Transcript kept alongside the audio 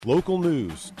Local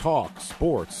news, talk,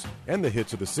 sports, and the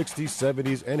hits of the 60s,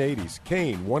 70s, and 80s.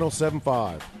 Kane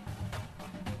 107.5.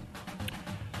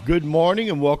 Good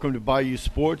morning and welcome to Bayou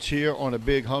Sports here on a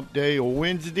big hump day,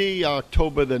 Wednesday,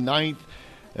 October the 9th.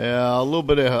 A little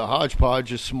bit of a hodgepodge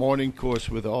this morning, of course,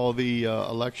 with all the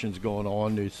elections going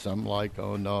on. There's some like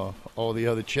on all the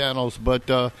other channels. But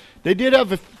they did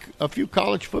have a few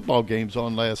college football games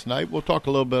on last night. We'll talk a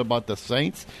little bit about the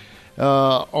Saints.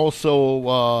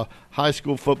 Also, high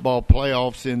school football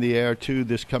playoffs in the air, too,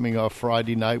 this coming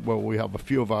Friday night, where we have a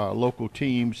few of our local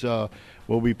teams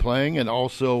will be playing. And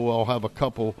also, we'll have a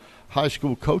couple high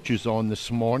school coaches on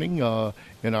this morning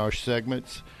in our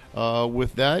segments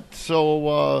with that.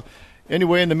 So,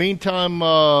 anyway, in the meantime,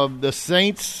 the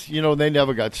Saints, they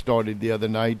never got started the other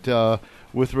night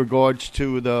with regards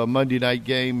to the Monday night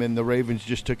game, and the Ravens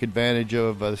just took advantage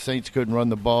of the Saints couldn't run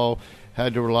the ball,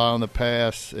 had to rely on the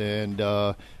pass, and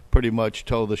pretty much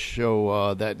told the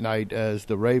show that night as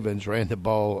the Ravens ran the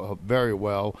ball very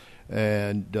well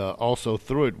and also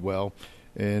threw it well.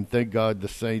 And thank God the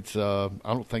Saints, I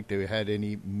don't think they had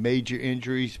any major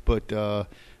injuries, but the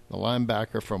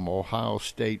linebacker from Ohio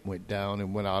State went down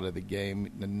and went out of the game.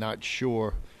 I'm not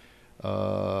sure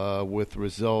with the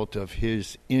result of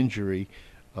his injury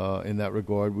in that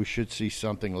regard. We should see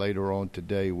something later on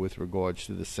today with regards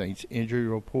to the Saints injury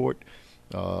report.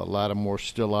 Lattimore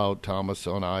still out, Thomas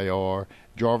on IR.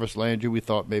 Jarvis Landry, we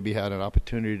thought maybe had an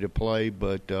opportunity to play,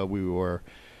 but we were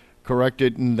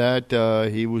corrected in that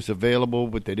he was available,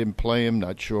 but they didn't play him.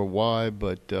 Not sure why,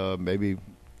 but maybe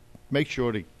make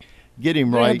sure to get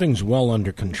him right. Everything's well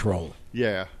under control.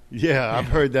 Yeah, I've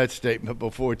heard that statement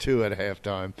before, too, at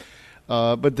halftime.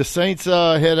 But the Saints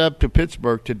head up to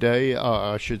Pittsburgh today,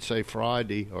 I should say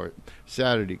Friday, or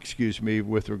Saturday, excuse me,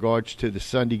 with regards to the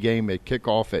Sunday game at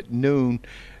kickoff at noon.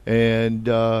 And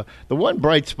the one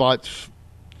bright spot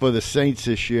for the Saints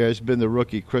this year has been the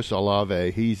rookie Chris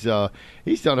Olave. He's done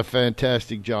a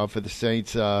fantastic job for the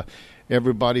Saints.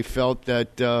 Everybody felt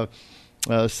that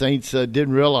Saints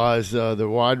didn't realize the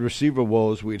wide receiver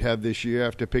woes we'd have this year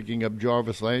after picking up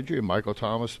Jarvis Landry and Michael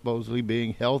Thomas supposedly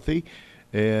being healthy.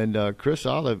 And Chris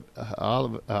Olave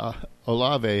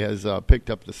has picked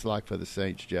up the slack for the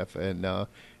Saints, Jeff. And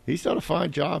he's done a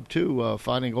fine job, too,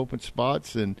 finding open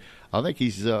spots. And I think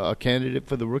he's a candidate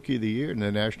for the Rookie of the Year in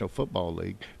the National Football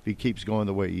League if he keeps going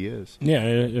the way he is. Yeah,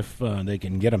 if they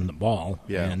can get him the ball.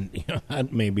 Yeah. And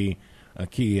that may be a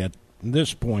key at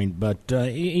this point. But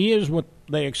he is what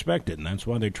they expected, and that's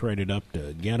why they traded up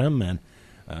to get him.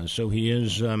 And so he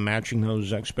is matching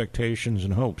those expectations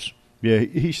and hopes. Yeah,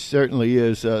 he certainly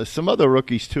is. Some other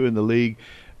rookies, too, in the league.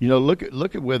 Look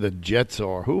at where the Jets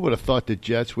are. Who would have thought the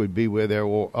Jets would be where they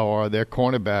are? Their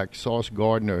cornerback, Sauce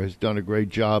Gardner, has done a great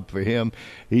job for him.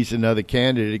 He's another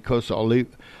candidate. Of course,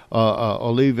 Olive,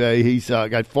 he's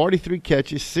got 43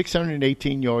 catches,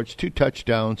 618 yards, 2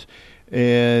 touchdowns.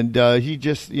 And he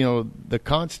just, the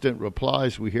constant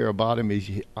replies we hear about him is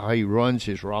how he runs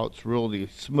his routes really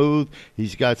smooth.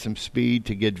 He's got some speed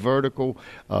to get vertical.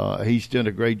 He's done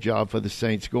a great job for the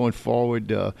Saints going forward.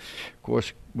 Of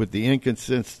course, with the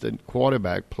inconsistent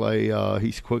quarterback play,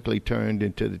 he's quickly turned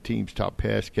into the team's top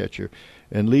pass catcher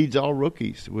and leads all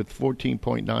rookies with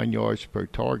 14.9 yards per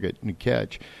target and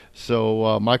catch.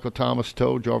 So Michael Thomas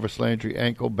toe, Jarvis Landry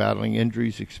ankle, battling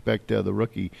injuries. Expect the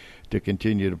rookie to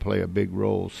continue to play a big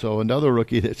role. So another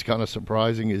rookie that's kind of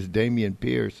surprising is Dameon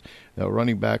Pierce,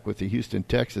 running back with the Houston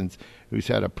Texans, who's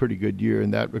had a pretty good year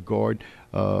in that regard.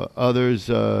 Others,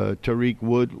 Tariq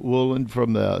Woolen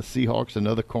from the Seahawks,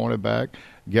 another cornerback.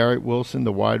 Garrett Wilson,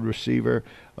 the wide receiver.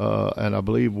 And I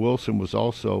believe Wilson was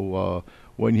also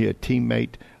one year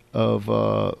teammate of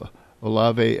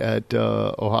Olave at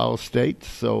Ohio State.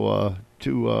 So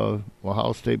two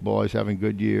Ohio State boys having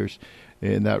good years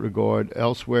in that regard.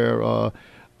 Elsewhere,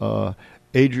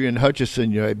 Adrian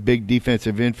Hutchinson, a big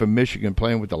defensive end from Michigan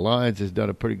playing with the Lions, has done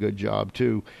a pretty good job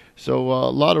too. So a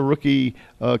lot of rookie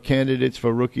candidates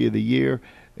for Rookie of the Year,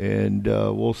 and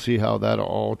we'll see how that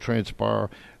all transpire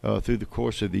through the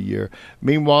course of the year.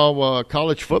 Meanwhile,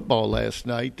 college football last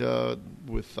night,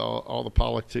 with all the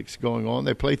politics going on,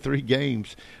 they played 3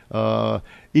 games.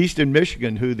 Eastern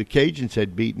Michigan, who the Cajuns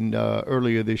had beaten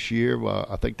earlier this year,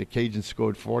 I think the Cajuns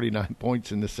scored 49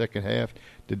 points in the second half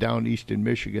to down Eastern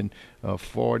Michigan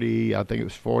 40, I think it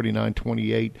was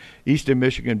 49-28. Eastern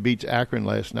Michigan beats Akron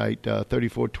last night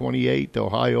 34-28.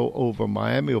 Ohio over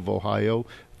Miami of Ohio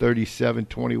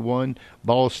 37-21.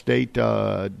 Ball State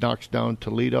knocks down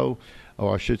Toledo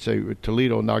or I should say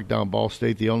Toledo knocked down Ball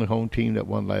State, the only home team that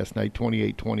won last night,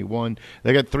 28-21.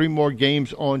 They got 3 more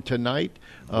games on tonight.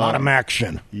 A lot of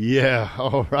action. Yeah,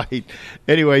 all right.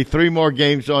 Anyway, 3 more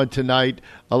games on tonight,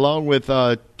 along with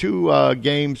 2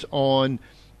 games on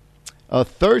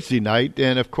Thursday night.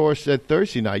 And, of course, that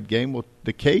Thursday night game,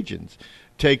 the Cajuns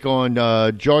take on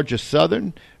Georgia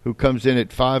Southern, who comes in at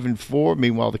 5-4.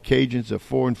 Meanwhile, the Cajuns are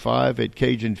 4-5 at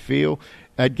Cajun Field.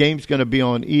 That game's going to be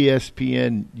on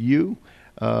ESPNU,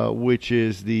 which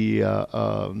is the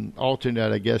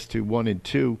alternate, I guess, to 1 and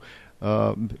 2.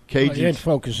 Cajuns, it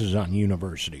focuses on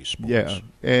university sports. Yeah,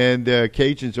 and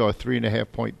Cajuns are a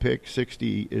 3.5-point pick.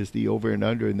 60 is the over and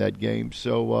under in that game.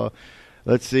 So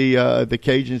let's see the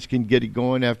Cajuns can get it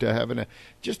going after having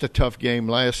just a tough game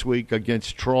last week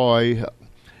against Troy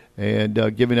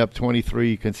and giving up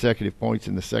 23 consecutive points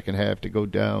in the second half to go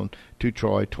down to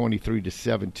Troy,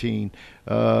 23-17.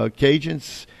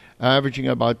 Cajuns averaging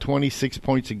about 26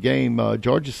 points a game.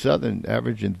 Georgia Southern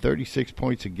averaging 36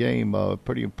 points a game.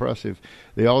 Pretty impressive.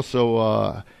 They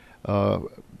also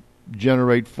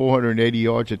generate 480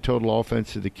 yards of total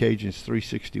offense to the Cajuns,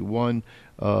 361.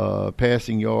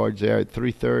 Passing yards, they're at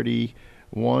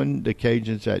 331. The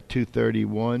Cajuns at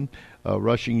 231.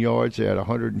 Rushing yards, they're at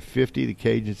 150. The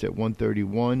Cajuns at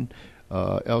 131.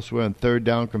 Elsewhere on third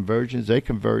down conversions, they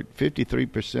convert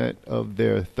 53% of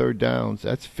their third downs.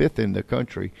 That's 5th in the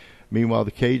country. Meanwhile,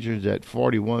 the Cajuns at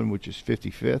 41, which is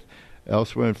 55th.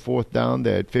 Elsewhere in fourth down,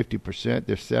 they're at 50%.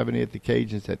 They're 70th. The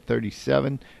Cajuns at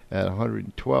 37 at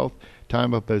 112th.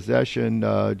 Time of possession,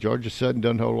 Georgia Southern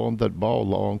doesn't hold on to that ball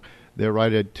long. They're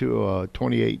right at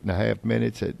 28.5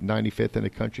 minutes at 95th in the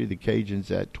country. The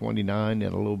Cajuns at 29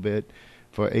 and a little bit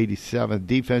for 87th.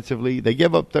 Defensively, they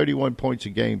give up 31 points a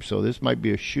game, so this might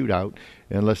be a shootout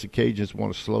unless the Cajuns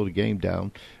want to slow the game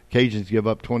down. Cajuns give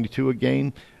up 22 a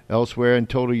game. Elsewhere in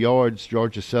total yards,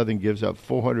 Georgia Southern gives up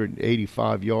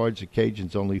 485 yards. The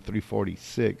Cajuns only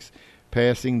 346.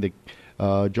 Passing, the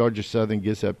Georgia Southern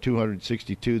gives up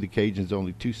 262. The Cajuns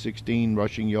only 216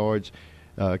 rushing yards.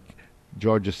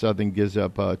 Georgia Southern gives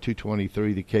up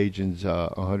 223. The Cajuns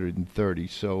 130.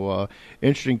 So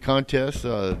interesting contest.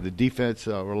 The defense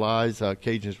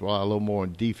Cajuns rely a little more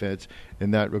on defense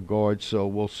in that regard. So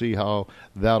we'll see how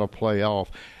that'll play off.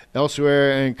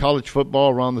 Elsewhere in college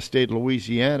football around the state of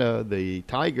Louisiana, the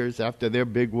Tigers, after their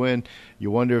big win,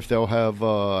 you wonder if they'll have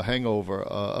a hangover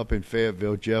up in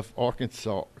Fayetteville. Jeff,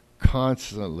 Arkansas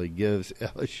constantly gives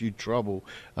LSU trouble.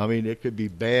 I mean, it could be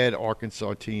bad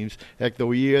Arkansas teams. Heck, the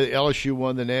year LSU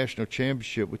won the national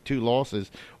championship with 2 losses,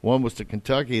 one was to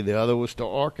Kentucky, the other was to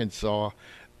Arkansas.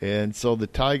 And so the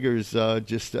Tigers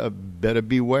just better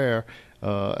beware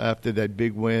after that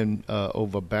big win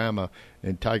over Bama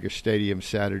in Tiger Stadium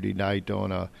Saturday night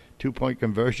on a 2-point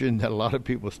conversion that a lot of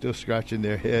people are still scratching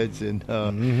their heads and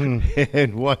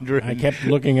and wondering. I kept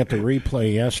looking at the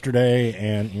replay yesterday,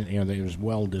 and it was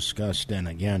well discussed. And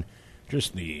again,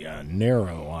 just the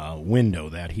narrow window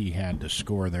that he had to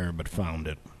score there, but found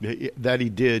it. That he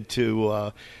did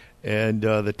too. And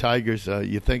the Tigers,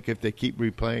 you think if they keep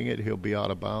replaying it, he'll be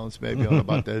out of bounds, maybe on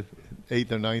about the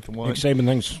 8th or 9th one. Nick Saban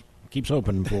things keeps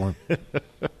opening for him.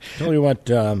 Tell you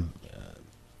what.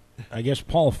 I guess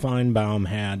Paul Feinbaum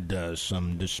had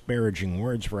some disparaging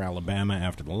words for Alabama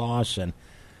after the loss, and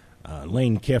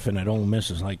Lane Kiffin at Ole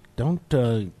Miss is like, don't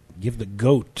give the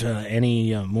GOAT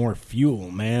any more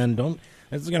fuel, man.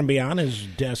 That's going to be on his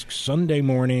desk Sunday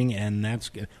morning, and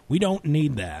we don't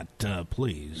need that,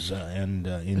 please. And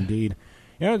indeed,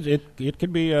 it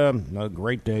could be a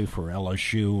great day for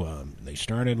LSU. They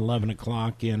start at 11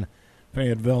 o'clock in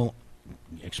Fayetteville.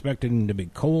 Expecting to be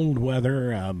cold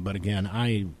weather, but again,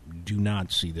 I do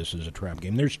not see this as a trap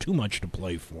game. There's too much to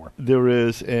play for. There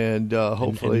is, and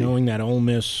hopefully... And knowing that Ole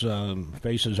Miss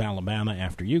faces Alabama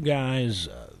after you guys,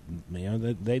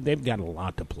 they've got a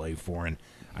lot to play for, and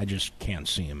I just can't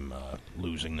see him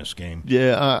losing this game.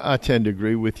 Yeah, I tend to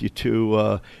agree with you,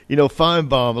 too.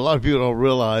 Feinbaum, a lot of people don't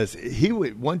realize, he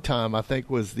one time, I think,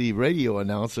 was the radio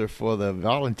announcer for the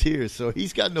Volunteers, so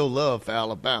he's got no love for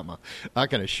Alabama. I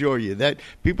can assure you that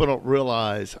people don't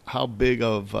realize how big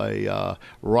of a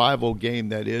rival game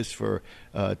that is for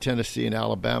Tennessee and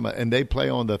Alabama, and they play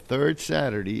on the 3rd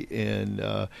Saturday in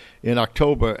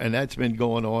October, and that's been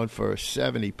going on for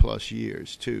 70-plus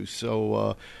years, too.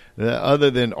 So other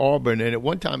than Auburn, and at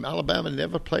one time Alabama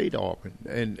never played Auburn,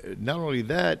 and not only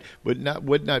that, but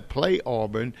would not play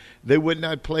Auburn. They would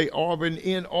not play Auburn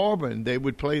in Auburn. They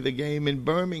would play the game in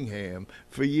Birmingham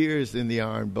for years in the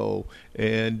Iron Bowl,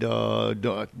 and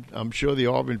I'm sure the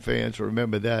Auburn fans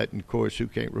remember that. And of course, who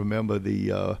can't remember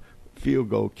the field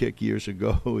goal kick years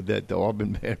ago that the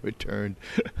Auburn man returned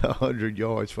 100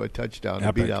 yards for a touchdown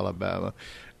to beat Alabama.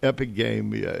 Epic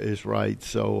game is right.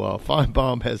 So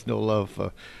Feinbaum has no love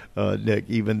for Nick,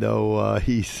 even though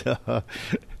he's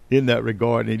in that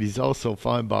regard, and he's also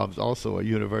Feinbaum's also a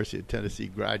University of Tennessee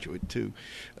graduate too,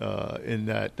 in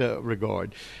that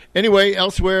regard. Anyway,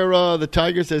 elsewhere, the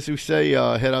Tigers, as we say,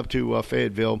 head up to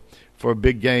Fayetteville for a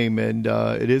big game, and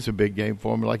it is a big game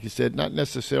for them. Like you said, not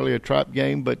necessarily a trap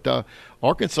game, but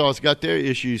Arkansas's got their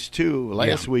issues too.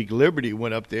 Last week, Liberty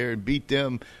went up there and beat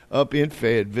them up in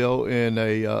Fayetteville in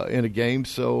a game.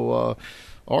 So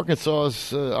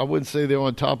Arkansas's, I wouldn't say they're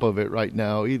on top of it right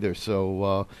now either.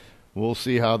 So we'll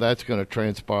see how that's going to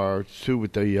transpire too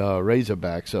with the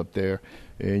Razorbacks up there.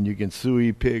 And you can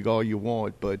suey pig all you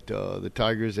want, but the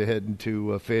Tigers are heading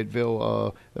to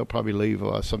Fayetteville. They'll probably leave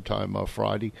sometime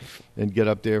Friday and get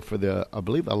up there for the, I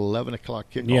believe, 11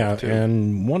 o'clock kickoff. Yeah, too.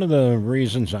 And one of the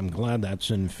reasons I'm glad that's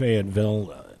in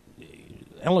Fayetteville,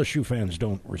 LSU fans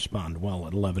don't respond well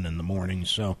at 11 in the morning,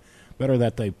 so better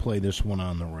that they play this one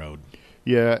on the road.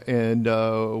 Yeah, and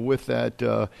with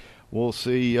that, we'll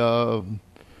see.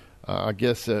 I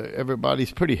guess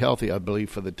everybody's pretty healthy, I believe,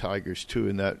 for the Tigers too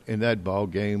in that ball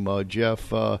game.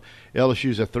 Jeff,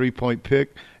 LSU's a 3-point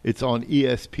pick. It's on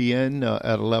ESPN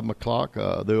at 11 o'clock.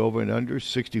 The over and under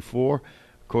 64.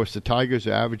 Of course, the Tigers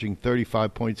are averaging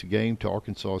 35 points a game to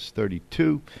Arkansas's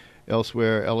 32.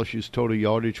 Elsewhere, LSU's total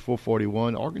yardage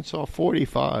 441. Arkansas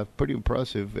 45. Pretty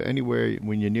impressive. Anywhere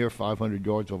when you're near 500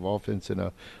 yards of offense in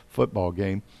a football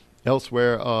game.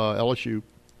 Elsewhere, LSU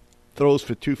throws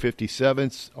for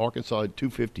 257. Arkansas at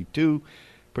 252,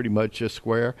 pretty much a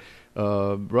square.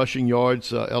 Rushing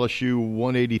yards, LSU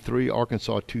 183,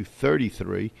 Arkansas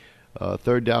 233.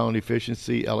 Third down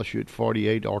efficiency, LSU at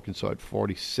 48, Arkansas at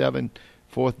 47.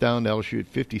 Fourth down, LSU at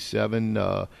 57,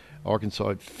 Arkansas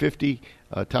at 50.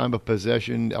 Time of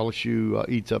possession, LSU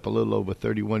eats up a little over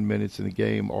 31 minutes in the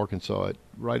game. Arkansas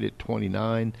right at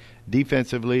 29.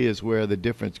 Defensively is where the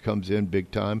difference comes in big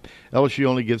time. LSU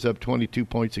only gives up 22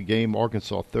 points a game.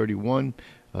 Arkansas 31.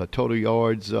 Total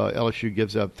yards, LSU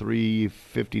gives up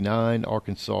 359.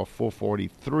 Arkansas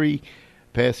 443.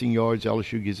 Passing yards,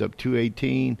 LSU gives up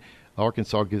 218.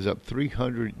 Arkansas gives up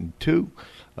 302.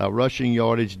 Rushing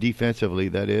yardage defensively,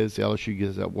 that is, LSU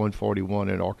gives up 141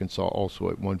 and Arkansas also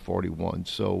at 141.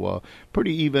 So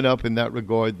pretty even up in that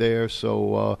regard there.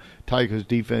 So Tigers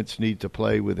defense needs to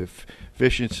play with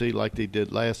efficiency like they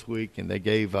did last week, and they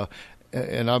gave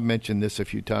and I've mentioned this a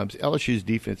few times, LSU's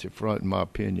defensive front, in my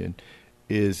opinion,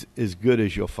 is as good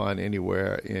as you'll find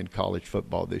anywhere in college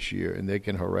football this year. And they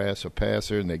can harass a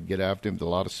passer, and they can get after him with a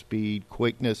lot of speed,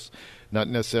 quickness, not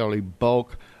necessarily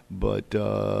bulk, but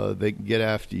they can get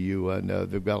after you. And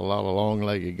they've got a lot of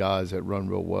long-legged guys that run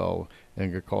real well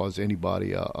and can cause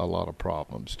anybody a lot of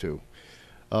problems, too.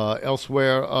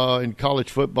 Elsewhere in college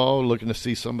football, looking to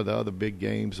see some of the other big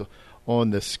games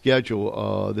on the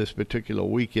schedule this particular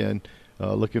weekend,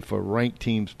 looking for ranked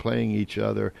teams playing each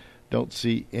other. Don't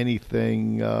see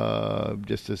anything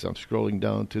just as I'm scrolling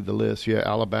down to the list. Yeah,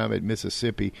 Alabama at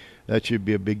Mississippi. That should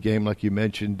be a big game, like you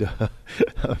mentioned.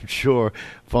 I'm sure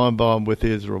Feinbaum with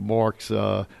his remarks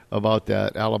about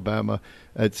that. Alabama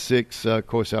at 6. Of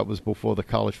course, that was before the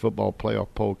college football playoff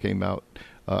poll came out.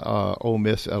 Ole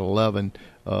Miss at 11.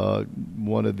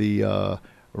 One of the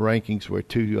rankings where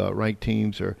two ranked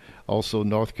teams are also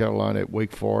North Carolina at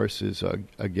Wake Forest is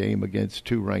a game against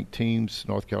two ranked teams.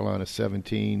 North Carolina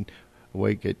 17,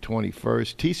 Wake at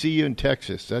 21st. TCU and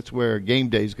Texas, that's where game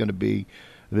day is going to be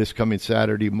this coming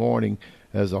Saturday morning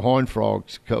as the Horned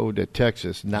Frogs go to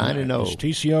Texas 9-0. Is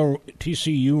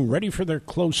TCU ready for their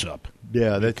close-up?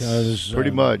 Yeah, that's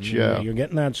pretty much, yeah. You're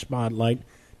getting that spotlight.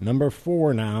 Number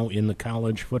 4 now in the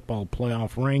college football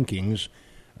playoff rankings.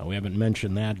 We haven't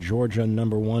mentioned that. Georgia,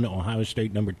 number 1, Ohio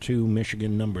State, number 2,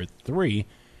 Michigan, number 3,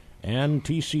 and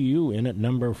TCU in at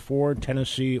number 4,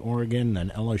 Tennessee, Oregon,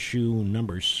 and LSU,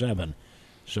 number 7.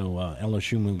 So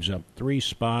LSU moves up 3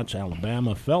 spots.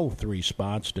 Alabama fell 3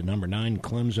 spots to number 9.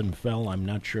 Clemson fell. I'm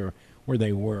not sure where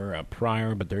they were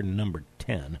prior, but they're number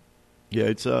 10. Yeah,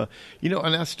 it's and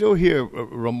I still hear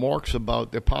remarks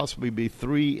about there possibly be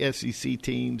 3 SEC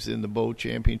teams in the bowl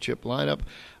championship lineup.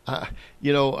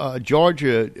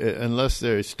 Georgia, unless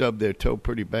they stub their toe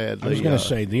pretty badly. I was going to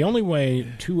say, the only way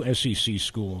 2 SEC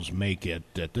schools make it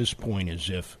at this point is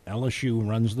if LSU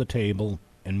runs the table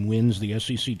and wins the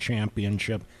SEC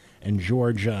championship, and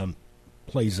Georgia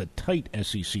plays a tight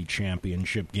SEC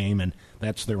championship game, and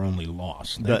that's their only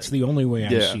loss. That's the only way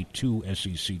I see 2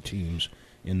 SEC teams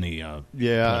in the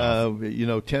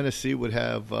Tennessee would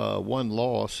have 1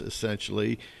 loss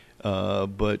essentially,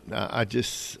 but I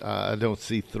don't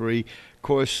see 3. Of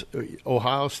course,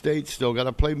 Ohio State still got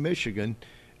to play Michigan,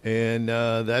 and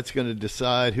that's going to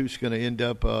decide who's going to end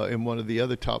up in one of the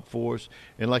other top fours.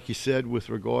 And like you said, with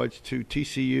regards to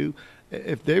TCU,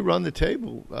 if they run the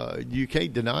table, you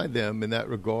can't deny them in that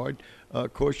regard.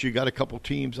 Of course, you got a couple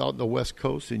teams out in the West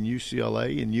Coast in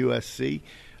UCLA and USC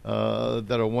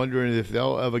that are wondering if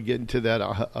they'll ever get into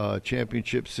that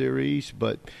championship series.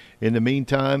 But in the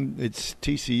meantime, it's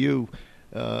TCU.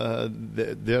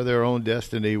 They're their own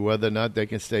destiny, whether or not they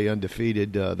can stay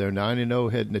undefeated. They're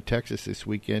 9-0 heading to Texas this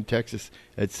weekend. Texas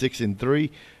at 6-3.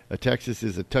 Texas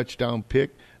is a touchdown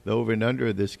pick. The over and under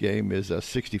of this game is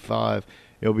 65.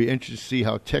 It'll be interesting to see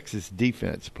how Texas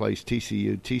defense plays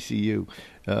TCU. TCU,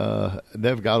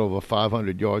 they've got over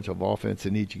 500 yards of offense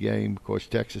in each game. Of course,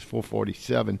 Texas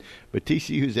 447, but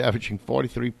TCU is averaging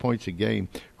 43 points a game.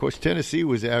 Of course, Tennessee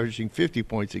was averaging 50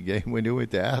 points a game when they went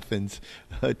to Athens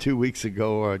 2 weeks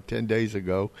ago or 10 days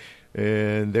ago,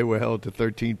 and they were held to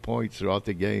 13 points throughout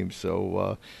the game.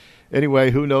 So,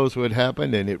 anyway, who knows what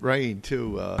happened, and it rained,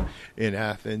 too, in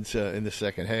Athens in the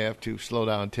second half to slow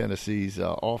down Tennessee's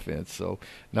offense. So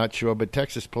not sure, but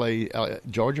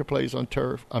Georgia plays on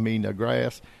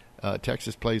grass.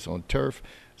 Texas plays on turf.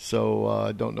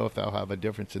 So don't know if they'll have a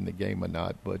difference in the game or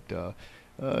not, but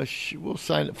we'll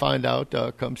find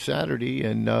out come Saturday.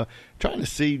 And trying to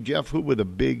see, Jeff, who's the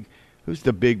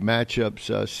big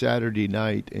matchups Saturday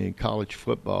night in college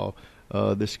football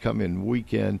this coming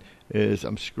weekend. As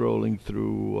I'm scrolling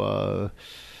through, of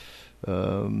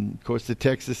course, the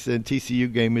Texas and TCU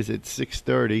game is at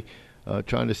 6:30.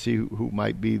 Trying to see who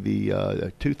might be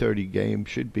the 2:30 game.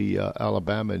 Should be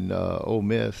Alabama and Ole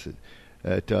Miss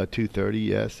at 2:30.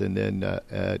 Yes, and then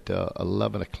at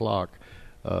 11 o'clock.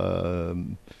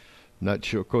 Not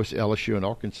sure. Of course, LSU and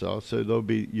Arkansas. So there'll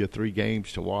be your three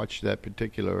games to watch that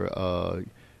particular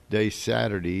day,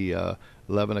 Saturday.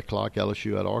 11 o'clock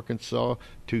LSU at Arkansas,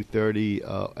 2:30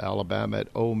 Alabama at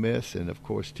Ole Miss, and, of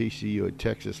course, TCU at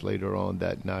Texas later on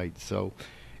that night. So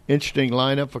interesting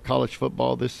lineup for college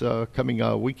football this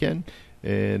coming weekend,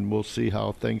 and we'll see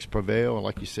how things prevail. And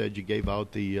like you said, you gave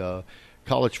out the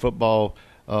college football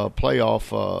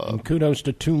playoff. And kudos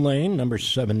to Tulane, number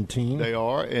 17. They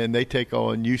are, and they take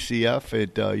on UCF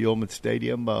at Ullman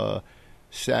Stadium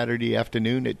Saturday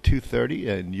afternoon at 2:30,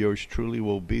 and yours truly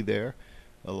will be there,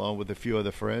 along with a few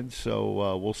other friends.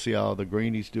 So we'll see how the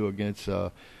Greenies do against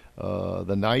the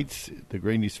Knights. The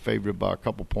Greenies favored by a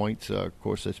couple points. Of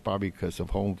course, that's probably because of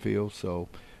home field. So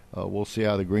we'll see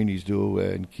how the Greenies do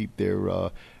and keep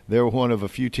they're one of a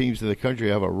few teams in the country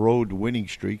that have a road winning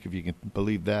streak, if you can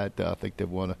believe that. I think they've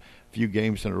won a few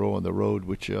games in a row on the road,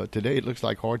 which today it looks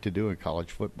like hard to do in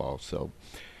college football. So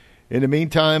in the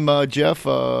meantime, Jeff,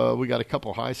 we got a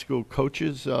couple high school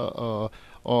coaches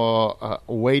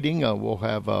waiting. We'll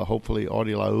have hopefully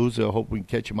Artie Liuzza. Hope we can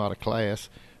catch him out of class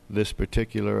this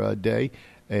particular day,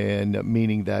 and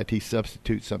meaning that he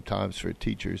substitutes sometimes for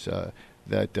teachers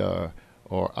that are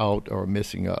out or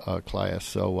missing a class.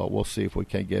 So we'll see if we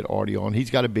can get Artie on.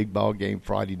 He's got a big ball game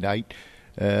Friday night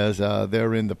as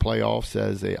they're in the playoffs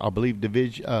as I believe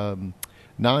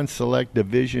non-select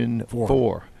Division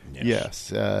 4.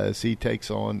 Yes, as he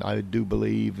takes on, I do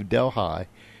believe, Delhi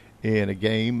in a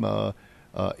game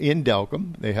in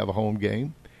Delcambre. They have a home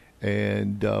game,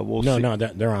 and we'll see. No,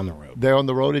 they're on the road. They're on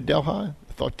the road at Delhi? I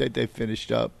thought that they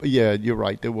finished up. Yeah, you're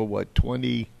right. They were,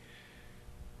 23rd,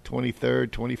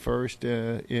 21st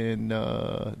in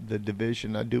the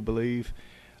division, I do believe.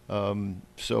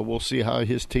 So we'll see how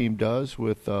his team does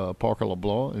with Parker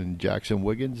LeBlanc and Jackson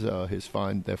Wiggins, their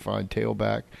fine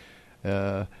tailback.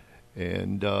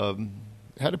 And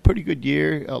had a pretty good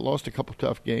year. Lost a couple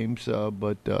tough games,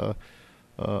 but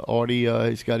Artie,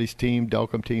 he's got his team,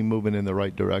 Delcambre team, moving in the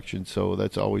right direction, so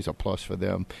that's always a plus for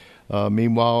them.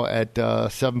 Meanwhile, at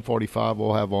 7:45,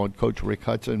 we'll have on Coach Rick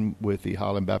Hutson with the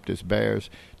Highland Baptist Bears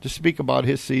to speak about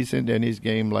his season and his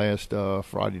game last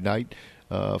Friday night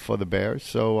for the Bears.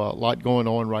 So a lot going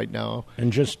on right now.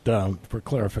 And just for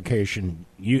clarification,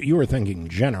 you were thinking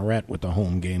Jeanneret with the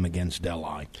home game against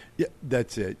Delhi. Yeah,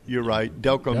 that's it. You're right.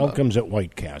 Delcambre's at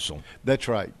White Castle. That's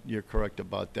right. You're correct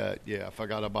about that. Yeah, I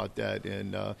forgot about that.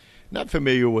 And not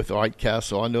familiar with White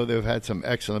Castle. I know they've had some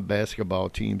excellent basketball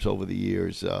teams over the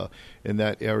years in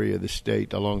that area of the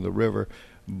state along the river.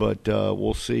 But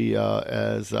we'll see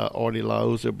as Artie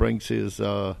Liuzza brings his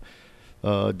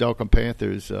Delcambre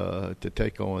Panthers to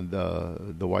take on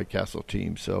the White Castle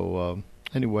team. So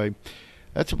anyway,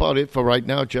 that's about it for right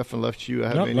now. Jeff, unless you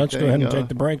have anything. Let's go ahead and take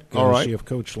the break. All right. See if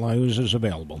Coach Liuzza is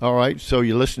available. All right. So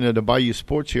you're listening to Bayou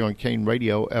Sports here on Kane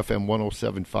Radio, FM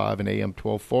 107.5 and AM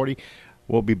 1240.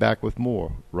 We'll be back with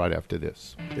more right after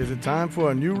this. Is it time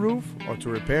for a new roof or to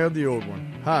repair the old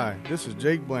one? Hi, this is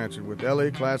Jake Blanchard with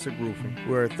LA Classic Roofing.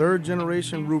 We're a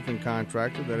third-generation roofing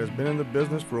contractor that has been in the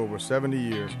business for over 70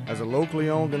 years. As a locally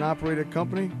owned and operated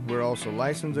company, we're also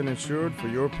licensed and insured for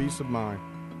your peace of mind.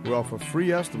 We offer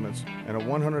free estimates and a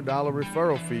 $100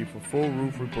 referral fee for full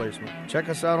roof replacement. Check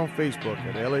us out on Facebook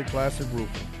at LA Classic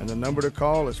Roofing, and the number to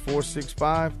call is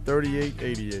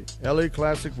 465-3888. LA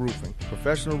Classic Roofing,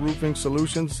 professional roofing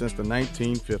solutions since the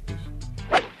 1950s.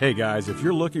 Hey guys, if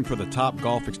you're looking for the top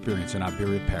golf experience in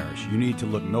Iberia Parish, you need to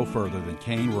look no further than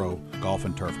Cane Row Golf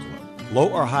and Turf Club. Low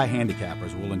or high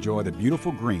handicappers will enjoy the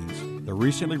beautiful greens, the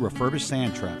recently refurbished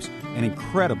sand traps, and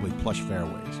incredibly plush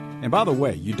fairways. And by the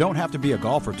way, you don't have to be a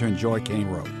golfer to enjoy Cane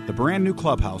Row. The brand new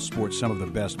clubhouse sports some of the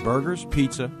best burgers,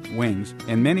 pizza, wings,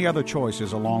 and many other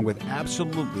choices, along with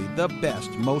absolutely the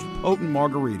best, most potent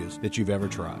margaritas that you've ever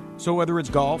tried. So whether it's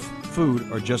golf, food,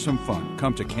 or just some fun,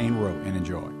 come to Cane Row and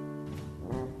enjoy.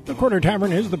 The Quarter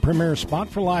Tavern is the premier spot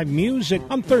for live music.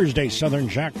 On Thursday, Southern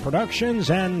Jack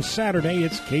Productions, and Saturday,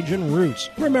 it's Cajun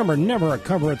Roots. Remember, never a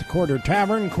cover at the Quarter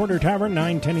Tavern. Quarter Tavern,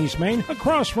 910 East Main,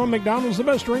 across from McDonald's, the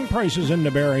best drink prices in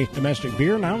Newberry. Domestic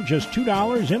beer now just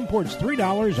 $2, imports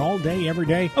 $3 all day, every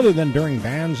day, other than during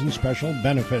bands and special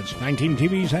benefits. 19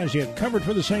 TVs has you covered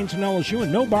for the Saints and LSU,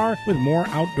 and no bar with more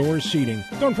outdoor seating.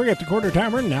 Don't forget the Quarter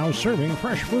Tavern, now serving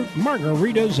fresh fruit,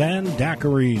 margaritas, and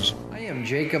daiquiris. I am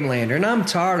Jacob Lander, and I'm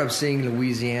tired of seeing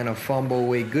Louisiana fumble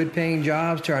away good-paying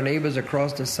jobs to our neighbors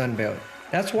across the Sun Belt.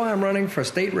 That's why I'm running for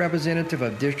state representative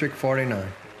of District 49,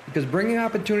 because bringing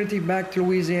opportunity back to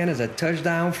Louisiana is a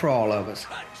touchdown for all of us.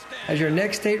 As your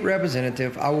next state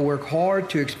representative, I will work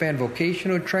hard to expand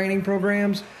vocational training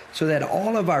programs so that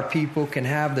all of our people can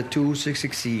have the tools to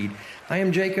succeed. I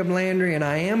am Jacob Landry, and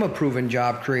I am a proven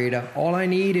job creator. All I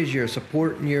need is your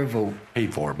support and your vote.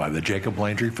 Paid for by the Jacob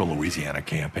Landry for Louisiana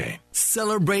campaign.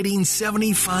 Celebrating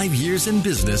 75 years in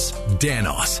business,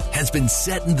 Danos has been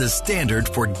setting the standard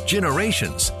for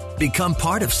generations. Become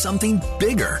part of something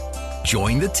bigger.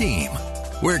 Join the team.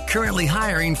 We're currently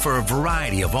hiring for a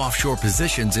variety of offshore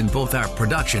positions in both our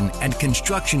production and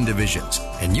construction divisions,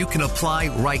 and you can apply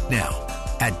right now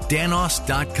at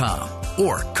danos.com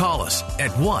or call us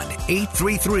at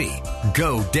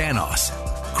 1-833-GO-DANOS.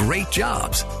 Great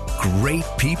jobs, great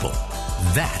people.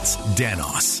 That's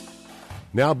Danos.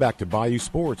 Now back to Bayou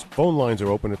Sports. Phone lines are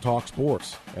open to talk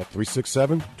sports at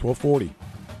 367-1240.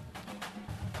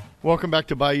 Welcome back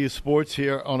to Bayou Sports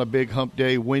here on a big hump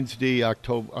day, Wednesday,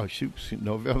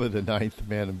 November the 9th.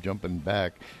 Man, I'm jumping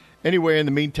back. Anyway, in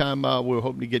the meantime, we're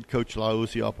hoping to get Coach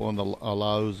Liuzza up on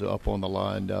the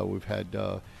line. We've had,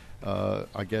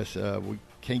 I guess, we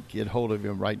can't get hold of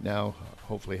him right now.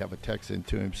 Hopefully have a text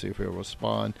into him, see if he'll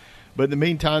respond. But in the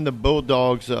meantime, the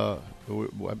Bulldogs,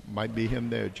 might be him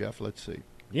there, Jeff. Let's see.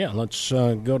 Yeah, let's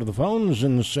go to the phones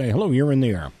and say, hello, you're in the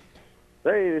air.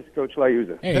 Hey, this is Coach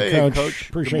Liuzza. Hey, Coach.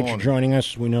 Appreciate you joining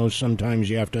us. We know sometimes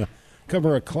you have to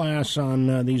cover a class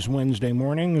on these Wednesday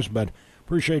mornings, but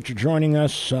appreciate you joining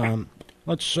us.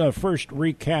 Let's first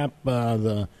recap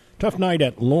the tough night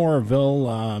at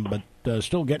Loreauville, but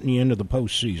still getting you into the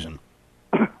postseason.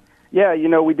 Yeah,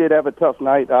 we did have a tough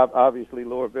night. Obviously,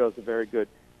 Loreauville is a very good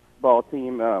ball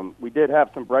team. We did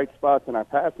have some bright spots in our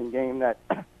passing game that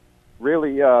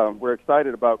really we're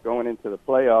excited about going into the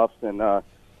playoffs. And,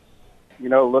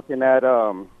 looking at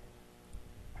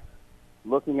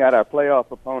our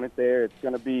playoff opponent there, it's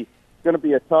going to be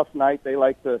a tough night. They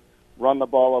like to run the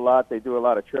ball a lot. They do a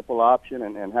lot of triple option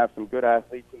and have some good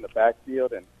athletes in the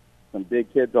backfield and some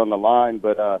big kids on the line.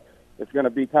 But it's going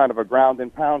to be kind of a ground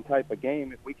and pound type of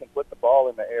game. If we can put the ball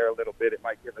in the air a little bit, it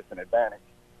might give us an advantage.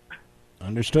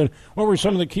 Understood. What were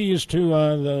some of the keys to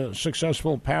the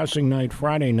successful passing night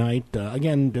Friday night?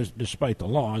 Again, despite the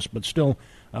loss, but still,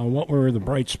 what were the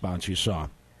bright spots you saw?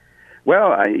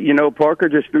 Well, Parker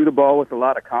just threw the ball with a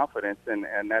lot of confidence,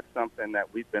 and that's something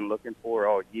that we've been looking for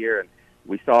all year. And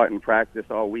we saw it in practice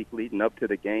all week leading up to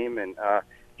the game, and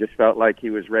just felt like he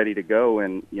was ready to go.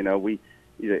 And,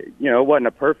 it wasn't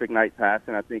a perfect night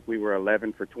passing. I think we were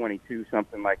 11 for 22,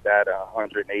 something like that,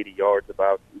 180 yards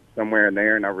about somewhere in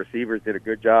there. And our receivers did a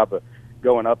good job of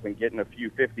going up and getting a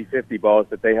few 50-50 balls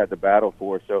that they had to battle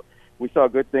for. So we saw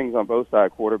good things on both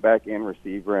sides, quarterback and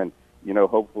receiver. And,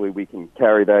 hopefully we can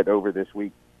carry that over this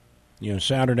week.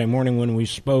 Saturday morning when we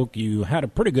spoke, you had a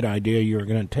pretty good idea you were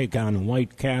going to take on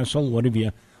White Castle. What have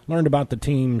you learned about the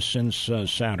team since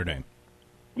Saturday?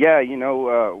 Yeah,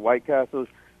 White Castle's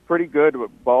pretty good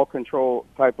with ball control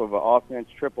type of offense,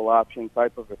 triple option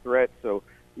type of a threat. So,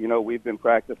 we've been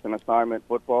practicing assignment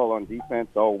football on defense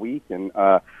all week. And,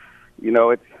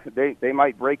 they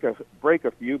might break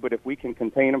a few, but if we can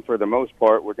contain them for the most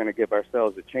part, we're going to give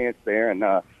ourselves a chance there, and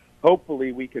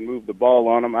hopefully we can move the ball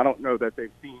on them. I don't know that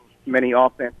they've seen many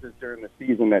offenses during the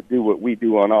season that do what we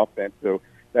do on offense, so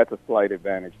that's a slight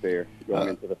advantage there going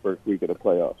into the first week of the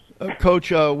playoffs.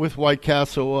 Coach, with White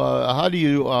Castle, how do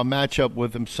you match up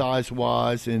with them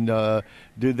size-wise? And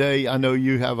do they – I know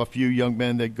you have a few young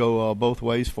men that go both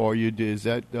ways for you. Is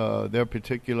that their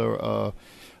particular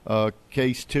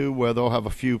case, too, where they'll have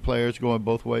a few players going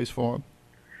both ways for them?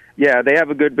 Yeah, they have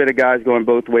a good bit of guys going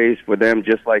both ways for them,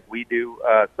 just like we do.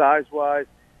 Size-wise,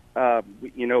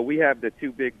 we have the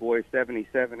two big boys,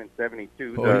 77 and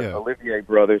 72, Olivier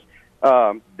brothers.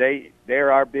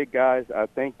 They're our big guys. I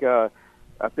think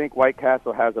White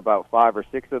Castle has about 5 or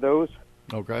 6 of those.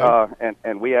 Okay.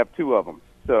 And we have 2 of them.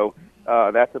 So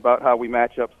that's about how we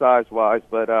match up size-wise.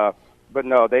 But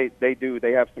no, they do.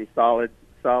 They have some solid,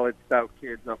 stout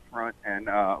kids up front, and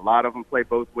a lot of them play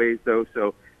both ways, though.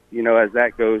 So, as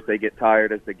that goes, they get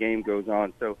tired as the game goes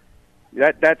on. So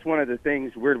that's one of the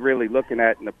things we're really looking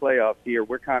at in the playoffs here.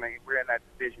 We're in that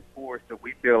Division 4, so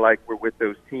we feel like we're with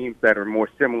those teams that are more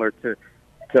similar to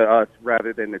us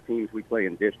rather than the teams we play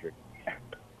in district.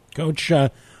 Coach,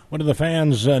 what do the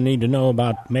fans need to know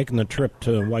about making the trip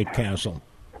to White Castle?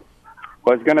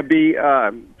 Well, it's going to be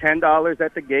 $10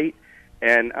 at the gate,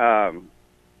 and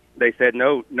they said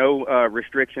no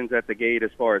restrictions at the gate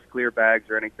as far as clear bags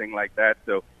or anything like that.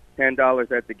 So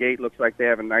 $10 at the gate. Looks like they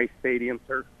have a nice stadium,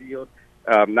 turf field.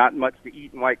 Not much to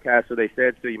eat in White Castle, they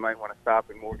said, so you might want to stop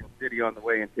in Morgan City on the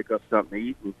way and pick up something to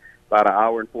eat. And about an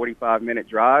hour and 45-minute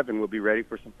drive, and we'll be ready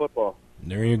for some football.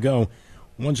 There you go.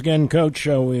 Once again, Coach,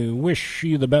 we wish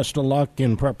you the best of luck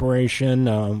in preparation.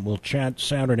 We'll chat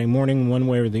Saturday morning one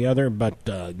way or the other, but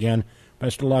again,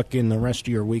 best of luck in the rest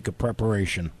of your week of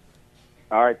preparation.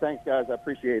 All right, thanks, guys. I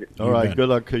apprate it. All right, good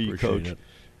luck to you, Appreciate Coach. it.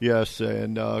 Yes,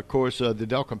 and, of course, the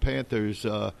Delcambre Panthers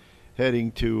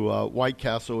heading to White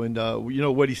Castle, and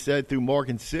what he said through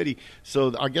Morgan City.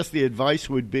 So I guess the advice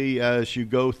would be as you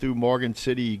go through Morgan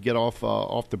City, you get off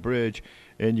the bridge,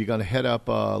 and you're going to head up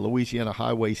Louisiana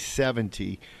Highway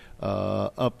 70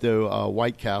 up to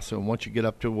White Castle. And once you get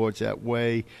up towards that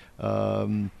way,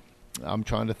 I'm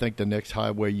trying to think the next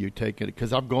highway you take it,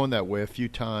 because I've gone that way a few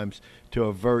times to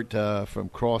avert from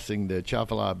crossing the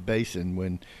Chapala Basin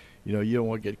when you don't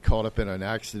want to get caught up in an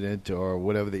accident or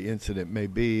whatever the incident may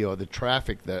be, or the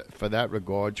traffic that, for that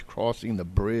regard, crossing the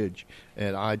bridge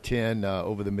at I-10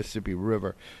 over the Mississippi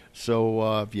River.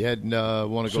 So if you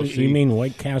want to go see... You mean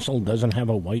White Castle doesn't have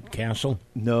a White Castle?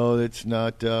 No, it's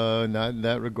not in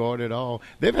that regard at all.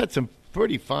 They've had some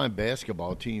pretty fine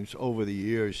basketball teams over the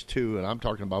years, too, and I'm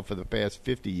talking about for the past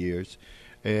 50 years.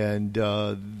 And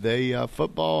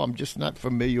football, I'm just not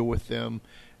familiar with them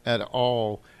at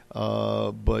all.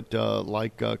 But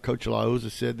like Coach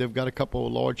Liuzza said, they've got a couple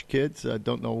of large kids. I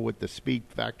don't know what the speed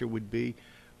factor would be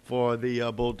for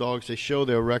the Bulldogs. They show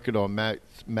their record on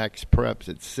Max Preps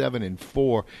at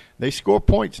 7-4. They score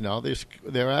points now.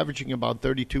 They're averaging about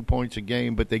 32 points a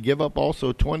game, but they give up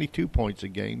also 22 points a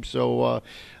game. So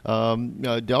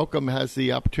Delcambre has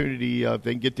the opportunity if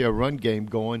they can get their run game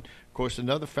going. Of course,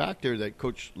 another factor that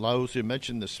Coach Liuzza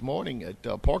mentioned this morning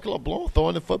at Parc LeBlanc,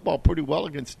 throwing the football pretty well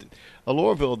against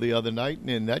Loreauville the other night,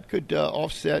 and that could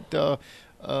offset,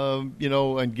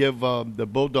 and give the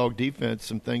Bulldog defense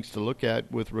some things to look at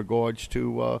with regards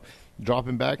to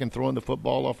dropping back and throwing the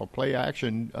football off a play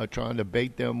action, trying to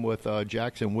bait them with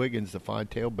Jackson Wiggins, the fine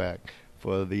tailback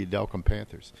for the Delcambre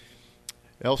Panthers.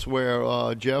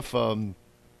 Elsewhere, Jeff,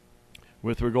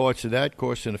 with regards to that, of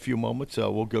course, in a few moments,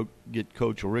 we'll go get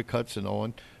Coach Rick Hutson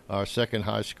on, our second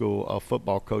high school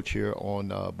football coach here on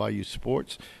Bayou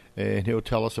Sports, and he'll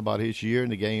tell us about his year in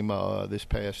the game this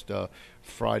past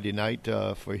Friday night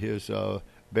for his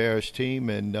Bears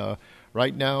team. And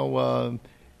right now,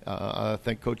 I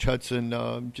think Coach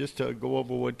Hutson, just to go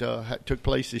over what took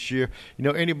place this year,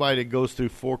 anybody that goes through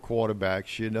 4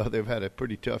 quarterbacks, they've had a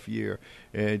pretty tough year.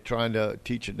 And trying to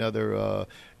teach another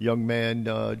young man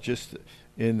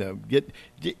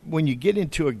when you get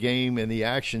into a game and the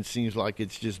action seems like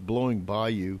it's just blowing by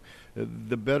you,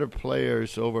 the better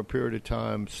players over a period of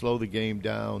time slow the game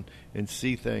down and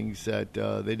see things that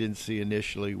they didn't see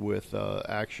initially with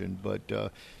action. But,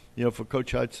 for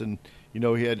Coach Hutson,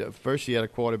 he had a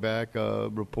quarterback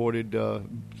reported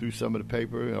through some of the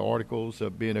paper and articles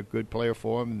being a good player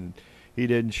for him, and he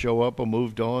didn't show up or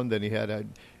moved on. Then he had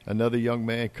another young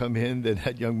man come in, then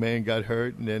that young man got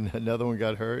hurt, and then another one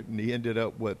got hurt, and he ended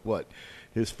up with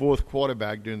his 4th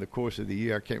quarterback during the course of the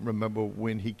year. I can't remember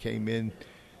when he came in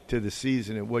to the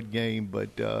season and what game, but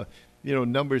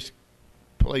numbers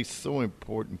plays so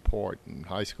important part in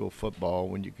high school football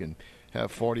when you can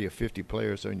have 40 or 50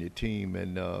 players on your team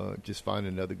and just find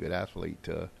another good athlete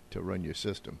to run your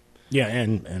system. Yeah,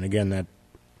 and again, that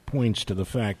points to the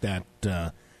fact that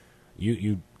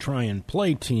you try and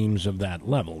play teams of that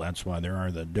level. That's why there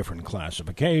are the different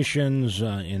classifications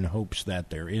in hopes that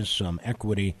there is some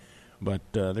equity, but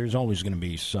there's always going to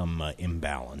be some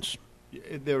imbalance.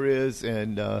 There is,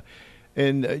 and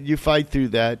you fight through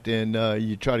that, and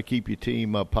you try to keep your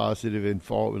team positive and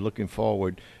looking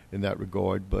forward in that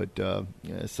regard. But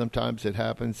sometimes it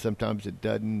happens, sometimes it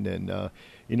doesn't. And,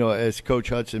 as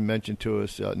Coach Hutson mentioned to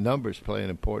us, numbers play an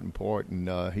important part.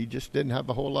 And he just didn't have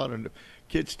a whole lot of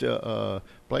kids to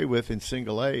play with in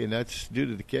single A. And that's due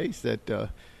to the case that,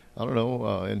 I don't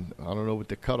know, and I don't know what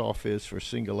the cutoff is for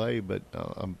single A, but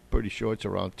I'm pretty sure it's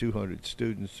around 200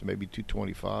 students, maybe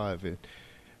 225.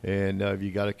 And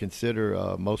you got to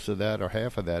consider most of that, or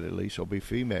half of that at least, will be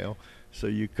female. So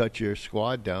you cut your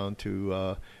squad down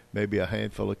to maybe a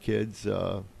handful of kids,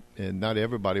 and not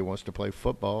everybody wants to play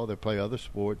football. They play other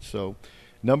sports. So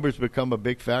numbers become a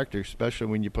big factor, especially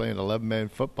when you're playing 11-man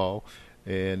football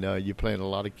and you're playing a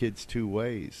lot of kids two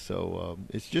ways. So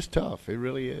it's just tough. It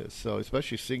really is. So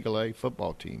especially single-A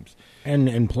football teams.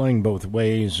 And playing both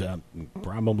ways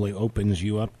probably opens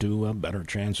you up to a better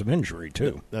chance of injury,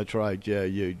 too. That's right.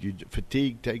 Yeah,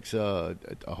 fatigue takes a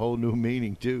whole new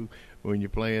meaning, too, when you're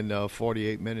playing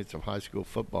 48 minutes of high school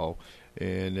football.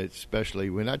 And especially,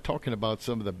 we're not talking about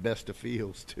some of the best of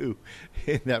fields, too,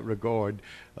 in that regard.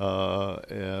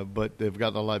 But they've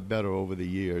gotten a lot better over the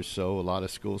years. So a lot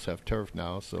of schools have turf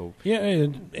now. So yeah,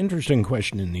 interesting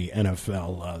question in the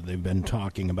NFL. They've been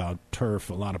talking about turf.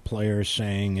 A lot of players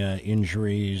saying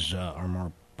injuries are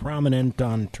more prominent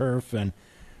on turf. And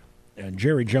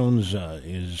Jerry Jones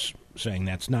is saying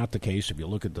that's not the case. If you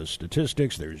look at the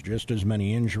statistics, there's just as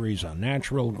many injuries on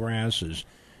natural grass as,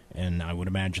 and I would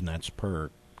imagine that's per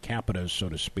capita, so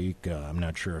to speak. I'm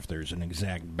not sure if there's an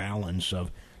exact balance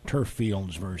of turf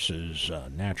fields versus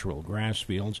natural grass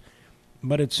fields.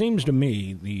 But it seems to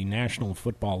me the National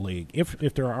Football League,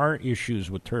 if there are issues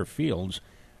with turf fields,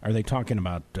 are they talking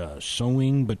about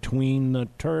sowing between the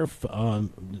turf?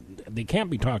 They can't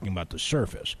be talking about the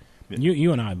surface.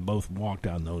 You and I both walked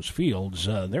on those fields.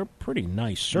 They're pretty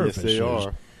nice surfaces. Yes,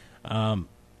 they are.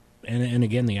 And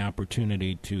again, the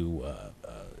opportunity to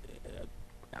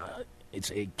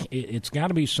it's got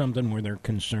to be something where they're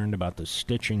concerned about the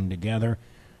stitching together.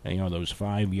 Those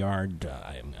 5-yard.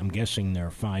 I'm guessing they're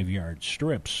 5-yard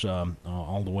strips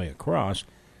all the way across,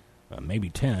 maybe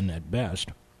 10 at best.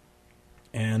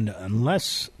 And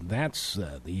unless that's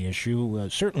the issue,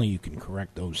 certainly you can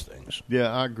correct those things. Yeah,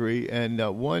 I agree. And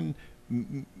one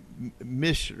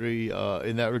mystery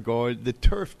in that regard, the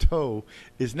turf toe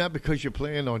is not because you're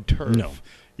playing on turf. No.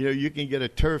 You can get a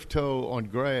turf toe on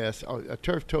grass. A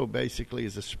turf toe basically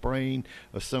is a sprain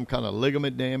of some kind of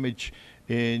ligament damage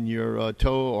in your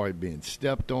toe, or being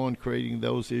stepped on, creating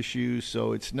those issues.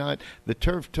 So it's not, the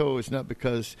turf toe is not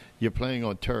because you're playing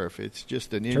on turf. It's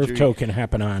just an injury. Turf toe can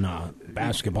happen on a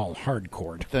basketball hard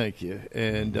court. Thank you.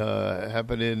 And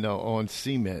happen on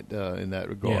cement in that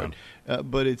regard. Yeah.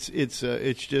 But it's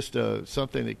just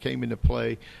something that came into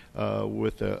play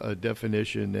with a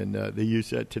definition, and they use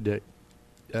that today.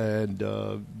 And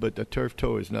but the turf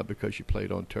toe is not because you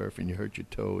played on turf and you hurt your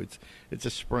toe. It's a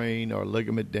sprain or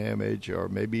ligament damage, or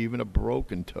maybe even a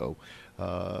broken toe.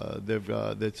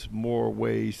 That's more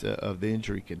ways of the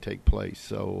injury can take place.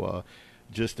 So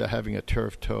just having a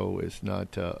turf toe is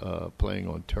not playing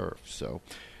on turf. So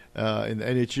and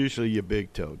it's usually your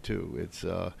big toe too. It's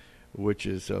which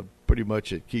is pretty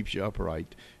much, it keeps you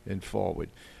upright and forward.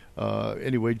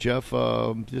 Anyway, Jeff,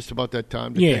 just about that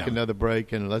time to take another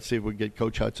break, and let's see if we get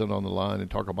Coach Hutson on the line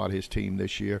and talk about his team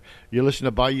this year. You're listening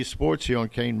to Bayou Sports here on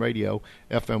Kane Radio,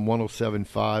 FM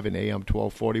 107.5 and AM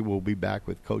 1240. We'll be back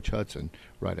with Coach Hutson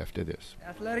right after this.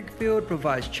 Athletic field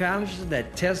provides challenges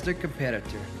that test the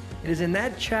competitor. It is in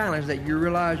that challenge that you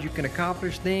realize you can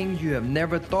accomplish things you have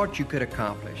never thought you could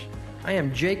accomplish. I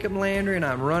am Jacob Landry, and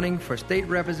I'm running for state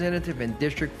representative in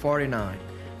District 49.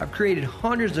 I've created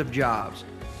hundreds of jobs,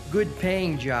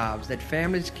 good-paying jobs that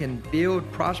families can build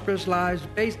prosperous lives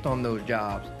based on those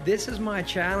jobs. This is my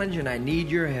challenge, and I need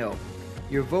your help.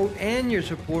 Your vote and your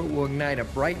support will ignite a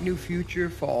bright new future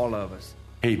for all of us.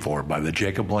 Paid for by the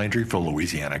Jacob Landry for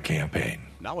Louisiana campaign.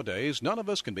 Nowadays, none of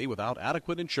us can be without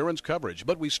adequate insurance coverage,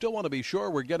 but we still want to be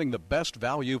sure we're getting the best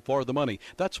value for the money.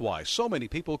 That's why so many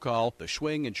people call the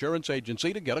Schwing Insurance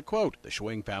Agency to get a quote. The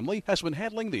Schwing family has been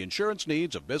handling the insurance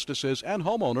needs of businesses and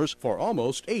homeowners for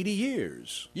almost 80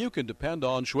 years. You can depend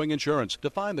on Schwing Insurance to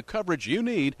find the coverage you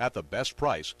need at the best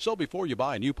price. So before you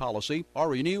buy a new policy or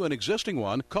renew an existing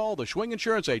one, call the Schwing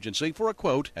Insurance Agency for a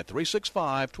quote at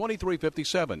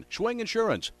 365-2357. Schwing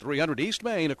Insurance, 300 East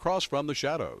Main, across from the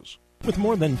Shadows. With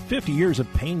more than 50 years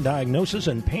of pain diagnosis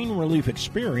and pain relief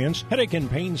experience, Headache and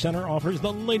Pain Center offers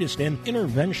the latest in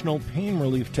interventional pain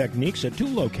relief techniques at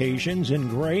 2 locations in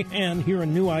Gray and here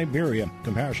in New Iberia.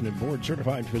 Compassionate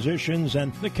board-certified physicians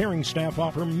and the caring staff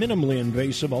offer minimally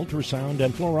invasive ultrasound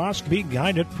and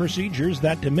fluoroscopy-guided procedures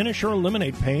that diminish or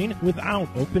eliminate pain without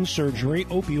open surgery,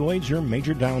 opioids, or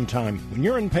major downtime. When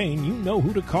you're in pain, you know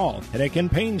who to call. Headache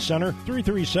and Pain Center,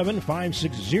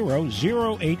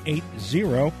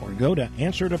 337-560-0880, or go to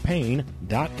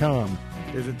answertopain.com.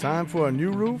 Is it time for a new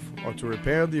roof or to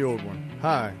repair the old one?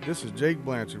 Hi, this is Jake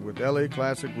Blanchard with LA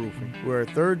Classic Roofing. We're a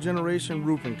third-generation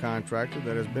roofing contractor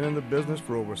that has been in the business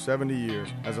for over 70 years.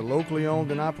 As a locally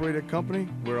owned and operated company,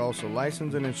 we're also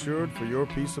licensed and insured for your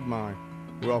peace of mind.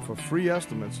 We offer free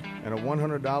estimates and a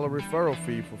 $100 referral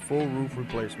fee for full roof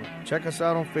replacement. Check us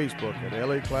out on Facebook at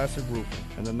LA Classic Roofing,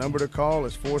 and the number to call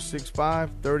is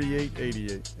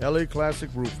 465-3888. LA Classic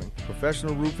Roofing,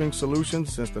 professional roofing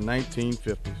solutions since the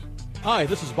 1950s. Hi,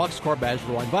 this is Boxcar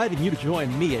Bajro, inviting you to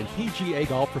join me and PGA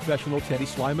golf professional Teddy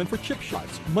Slyman for Chip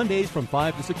Shots. Mondays from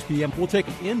 5 to 6 p.m., we'll take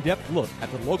an in-depth look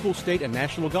at the local, state, and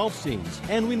national golf scenes.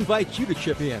 And we invite you to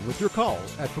chip in with your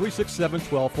calls at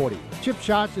 367-1240. Chip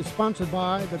Shots is sponsored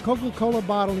by the Coca-Cola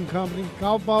Bottling Company,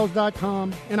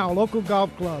 golfballs.com, and our local golf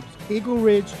clubs, Eagle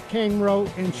Ridge, Kangaroo,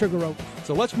 and Sugar Oak.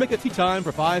 So let's make it tea time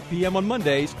for 5 p.m. on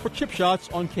Mondays for Chip Shots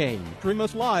on Kane. Stream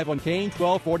us live on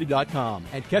Kane1240.com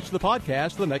and catch the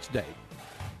podcast the next day.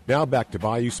 Now back to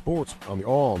Bayou Sports on the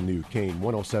all-new Kane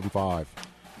 107.5.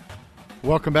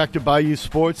 Welcome back to Bayou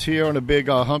Sports here on a big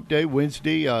hump day,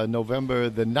 Wednesday, November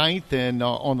the 9th. And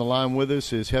on the line with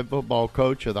us is head football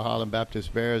coach of the Highland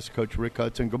Baptist Bears, Coach Rick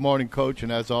Hutson. Good morning, Coach,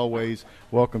 and as always,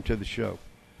 welcome to the show.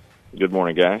 Good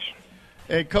morning, guys.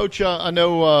 Hey, Coach, I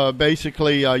know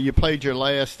basically you played your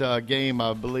last game,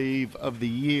 I believe, of the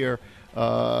year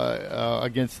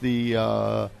against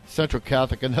the Central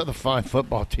Catholic, another fine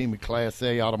football team in Class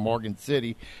A out of Morgan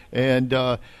City. And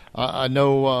I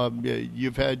know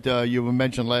you've had you were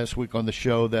mentioned last week on the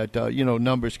show that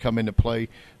numbers come into play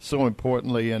so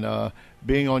importantly, and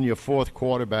being on your 4th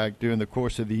quarterback during the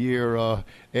course of the year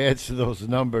adds to those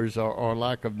numbers or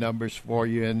lack of numbers for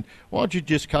you. And why don't you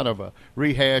just kind of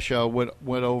rehash what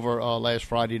went over last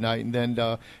Friday night, and then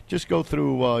just go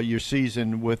through your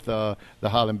season with the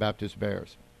Highland Baptist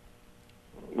Bears.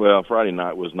 Well, Friday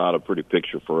night was not a pretty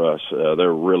picture for us. They're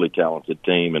a really talented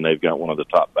team, and they've got one of the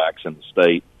top backs in the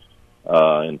state.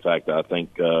 In fact, I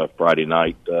think Friday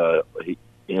night he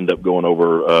ended up going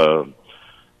over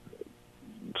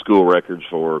school records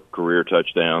for career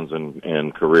touchdowns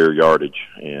and career yardage.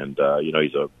 And,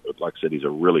 he's like I said, he's a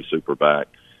really super back.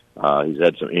 He's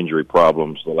had some injury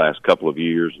problems the last couple of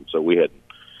years, and so we hadn't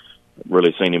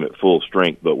really seen him at full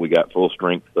strength, but we got full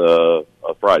strength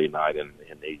Friday night, and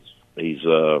he's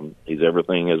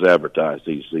everything as advertised.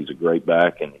 He's a great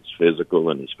back, and he's physical,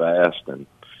 and he's fast, and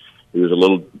he was a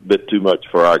little bit too much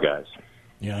for our guys.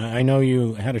 Yeah, I know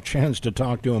you had a chance to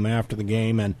talk to him after the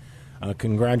game and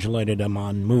congratulated him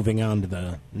on moving on to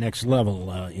the next level.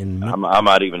 I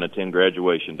might even attend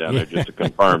graduation down there just to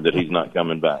confirm that he's not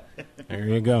coming back. There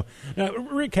you go. Now,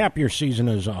 recap your season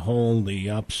as a whole, the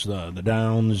ups, the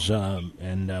downs,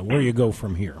 and where you go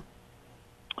from here.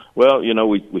 Well,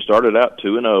 we started out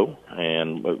 2-0,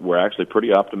 and we're actually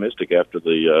pretty optimistic after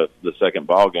the second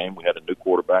ball game. We had a new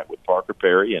quarterback with Parker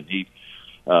Perry, and he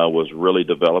was really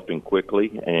developing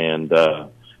quickly. And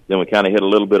then we kind of hit a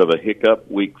little bit of a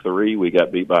hiccup week 3. We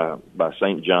got beat by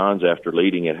St. John's after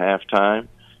leading at halftime,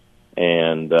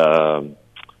 and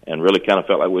really kind of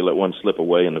felt like we let one slip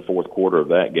away in the fourth quarter of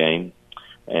that game.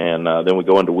 And then we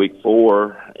go into week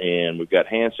 4, and we've got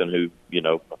Hanson, who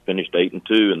finished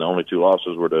 8-2, and the only 2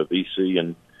 losses were to VC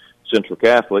and Central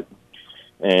Catholic,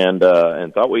 and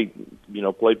thought we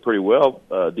played pretty well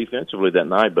defensively that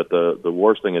night. But the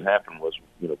worst thing that happened was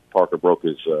Parker broke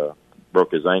his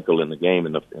ankle in the game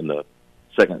in the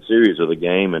second series of the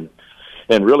game, and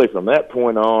really from that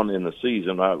point on in the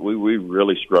season, we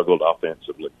really struggled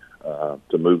offensively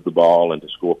to move the ball and to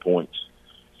score points.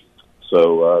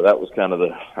 So that was kind of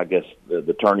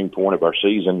the turning point of our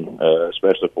season,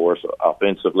 especially for us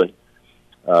offensively.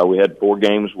 We had 4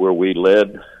 games where we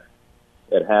led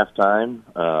at halftime.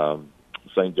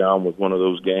 St. John was one of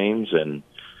those games, and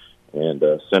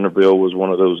Centerville was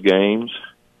one of those games.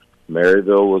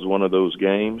 Maryville was one of those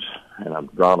games, and I'm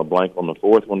drawing a blank on the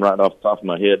fourth one right off the top of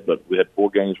my head, but we had 4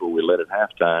 games where we led at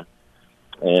halftime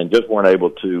and just weren't able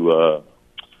to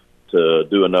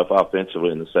do enough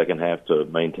offensively in the second half to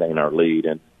maintain our lead.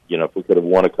 And, if we could have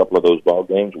won a couple of those ball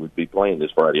games, we'd be playing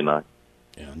this Friday night.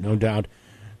 Yeah, no doubt.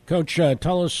 Coach,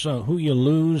 tell us who you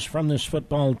lose from this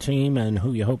football team and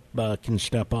who you hope can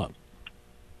step up.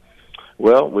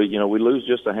 Well, we lose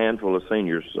just a handful of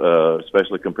seniors,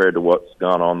 especially compared to what's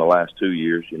gone on the last 2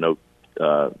 years.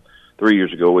 3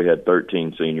 years ago we had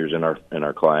 13 seniors in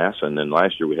our class, and then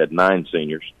last year we had 9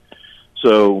 seniors.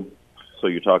 So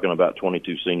you're talking about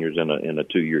 22 seniors in a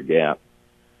 2-year gap.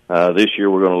 This year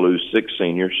we're going to lose 6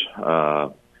 seniors,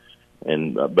 but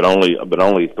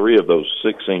only 3 of those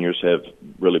 6 seniors have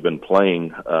really been playing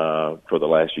for the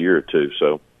last year or two.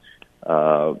 So.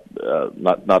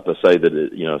 Not to say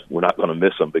that we're not going to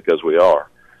miss them, because we are,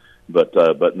 but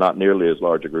not nearly as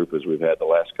large a group as we've had the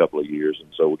last couple of years, and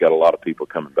so we've got a lot of people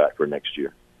coming back for next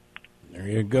year. There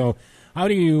you go. How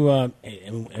do you?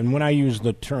 And when I use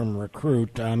the term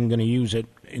recruit, I'm going to use it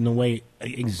in the way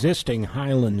existing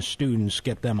Highland students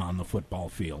get them on the football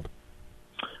field.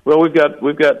 Well, we've got 2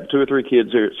 or 3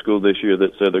 kids here at school this year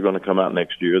that said they're going to come out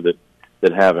next year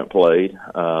that haven't played.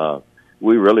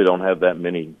 We really don't have that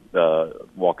many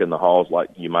walk in the halls like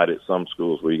you might at some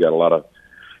schools where you got a lot of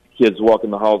kids walk in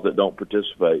the halls that don't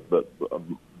participate. But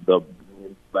the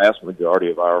vast majority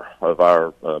of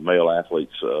our male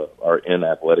athletes are in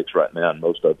athletics right now, and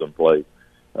most of them play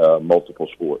multiple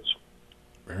sports.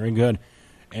 Very good.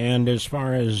 And as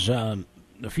far as the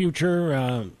future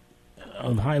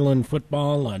of Highland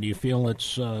football, do you feel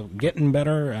it's getting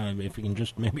better? If you can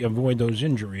just maybe avoid those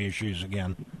injury issues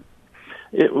again.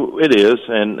 It is,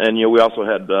 and we also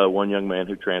had one young man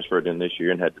who transferred in this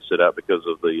year and had to sit out because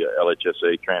of the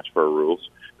LHSA transfer rules,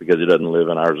 because he doesn't live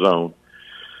in our zone,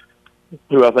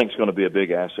 who I think is going to be a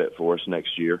big asset for us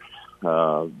next year,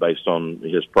 based on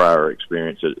his prior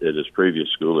experience at his previous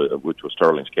school, which was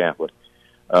Sterling's Catholic.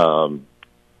 I'm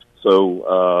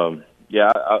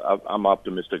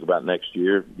optimistic about next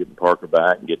year, getting Parker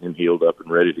back and getting him healed up and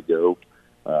ready to go.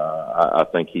 I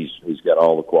think he's got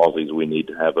all the qualities we need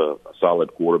to have a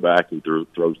solid quarterback who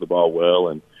throws the ball well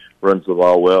and runs the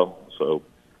ball well. So,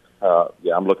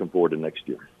 I'm looking forward to next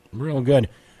year. Real good.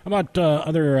 How about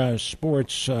other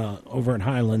sports over at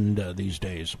Highland these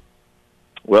days?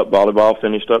 Well, volleyball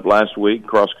finished up last week.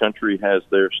 Cross country has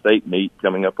their state meet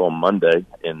coming up on Monday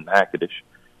in Natchitoches,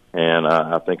 and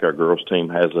I think our girls team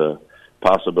has a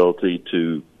possibility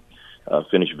to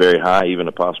finish very high, even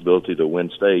a possibility to win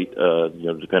state,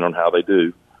 depending on how they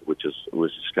do, which is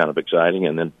kind of exciting.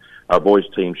 And then our boys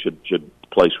team should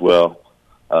place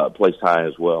high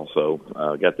as well. So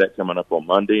got that coming up on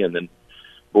Monday, and then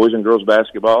boys and girls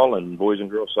basketball and boys and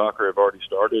girls soccer have already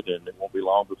started, and it won't be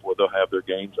long before they'll have their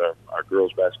games. Our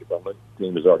girls basketball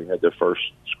team has already had their first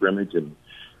scrimmage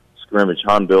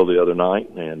Hanville the other night,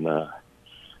 and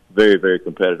very, very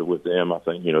competitive with them. I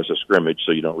think, it's a scrimmage,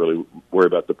 so you don't really worry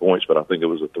about the points, but I think it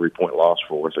was a 3-point loss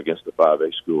for us against the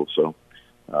 5A school. So,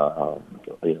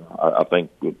 I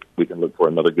think we can look for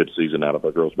another good season out of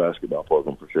our girls basketball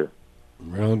program for sure.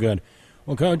 Real good.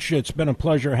 Well, Coach, it's been a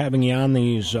pleasure having you on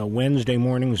these Wednesday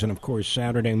mornings and, of course,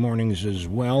 Saturday mornings as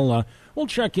well. We'll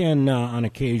check in on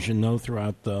occasion, though,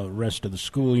 throughout the rest of the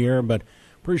school year, but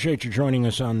appreciate you joining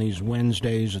us on these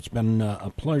Wednesdays. It's been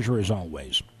a pleasure as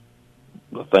always.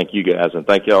 Well, thank you, guys, and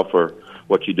thank y'all for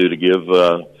what you do to give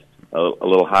a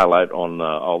little highlight on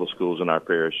all the schools in our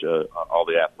parish, all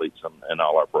the athletes, and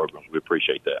all our programs. We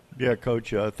appreciate that. Yeah,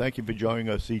 Coach, thank you for joining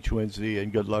us each Wednesday,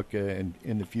 and good luck in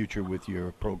the future with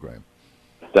your program.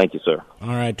 Thank you, sir. All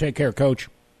right, take care, Coach.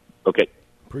 Okay.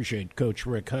 Appreciate Coach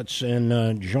Rick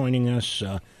Hutson joining us.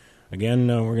 Again,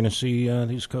 we're going to see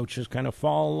these coaches kind of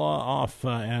fall off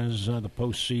as the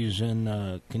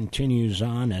postseason continues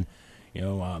on, and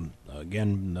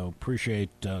again, appreciate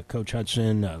Coach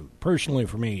Hutson. Personally,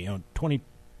 for me,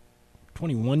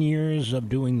 21 years of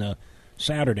doing the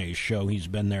Saturday show, he's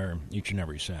been there each and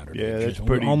every Saturday. Yeah, that's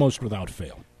pretty, almost without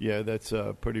fail. Yeah, that's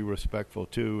pretty respectful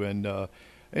too. And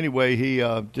anyway, he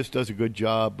just does a good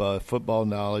job. Football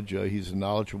knowledge. He's a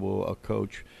knowledgeable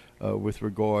coach. With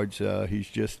regards, he's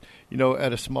just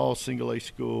at a small single A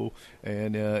school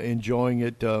and enjoying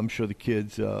it. I'm sure the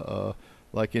kids.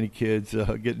 Like any kids,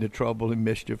 get into trouble and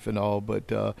mischief and all, but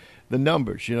the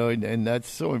numbers, and that's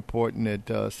so important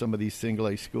at some of these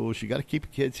single-A schools. You got to keep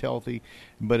your kids healthy,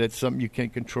 but it's something you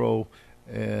can't control.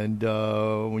 And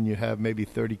when you have maybe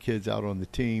 30 kids out on the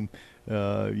team,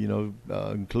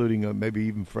 including maybe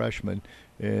even freshmen,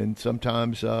 and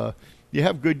sometimes you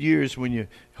have good years when you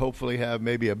hopefully have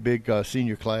maybe a big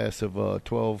senior class of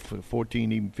 12,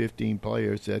 14, even 15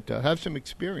 players that have some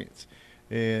experience.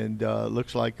 And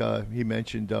looks like he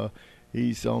mentioned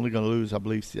he's only going to lose, I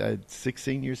believe, 6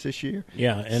 seniors this year.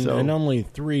 Yeah, and only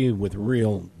 3 with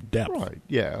real depth. Right,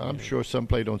 yeah. I'm sure some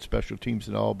played on special teams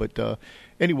and all. But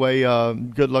anyway,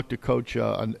 good luck to Coach.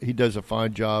 He does a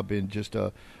fine job in just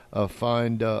a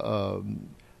fine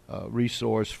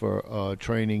resource for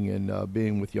training and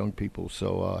being with young people.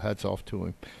 So hats off to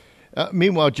him.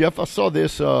 Meanwhile, Jeff, I saw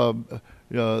this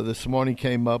this morning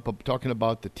came up talking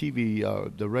about the TV,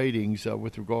 the ratings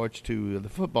with regards to the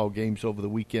football games over the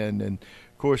weekend. And,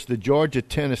 of course, the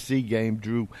Georgia-Tennessee game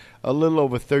drew a little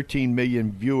over 13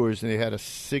 million viewers, and they had a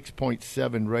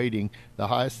 6.7 rating, the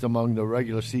highest among the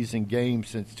regular season games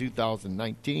since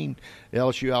 2019.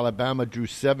 LSU-Alabama drew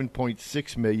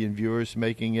 7.6 million viewers,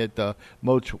 making it the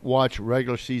most watched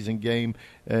regular season game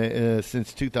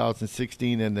since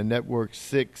 2016, and the network's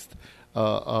 6th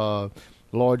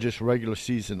largest regular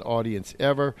season audience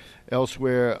ever.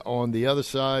 Elsewhere on the other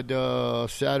side,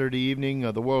 Saturday evening,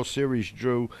 the World Series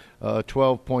drew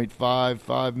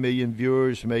 12.55 million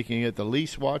viewers, making it the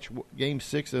least watched Game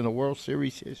 6 in the World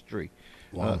Series history.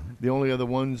 Wow. The only other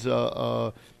ones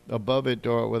above it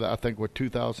I think were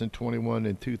 2021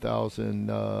 and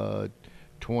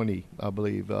 2020, I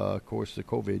believe, of course, the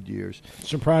COVID years.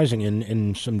 Surprising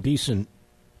in some decent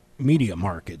media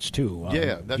markets, too.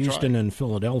 Yeah, that's Houston right. and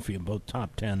Philadelphia, both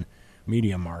top 10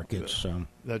 media markets.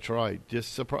 That's right.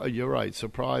 You're right,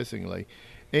 surprisingly.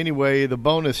 Anyway, the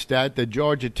bonus stat, the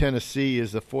Georgia-Tennessee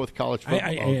is the 4th college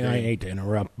football game. I hate to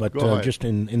interrupt, but just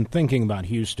in thinking about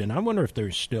Houston, I wonder if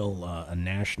there's still a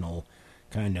national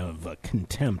kind of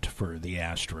contempt for the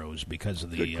Astros because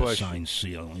of the sign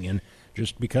sealing. And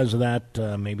just because of that,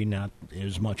 maybe not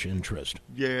as much interest.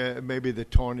 Yeah, maybe the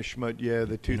tarnishment,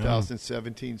 the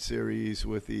 2017 series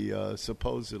with the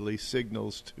supposedly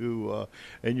signals to,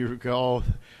 and you recall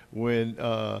when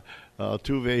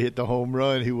Tuve hit the home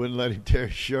run, he wouldn't let him tear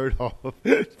his shirt off,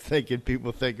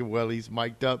 people thinking, well, he's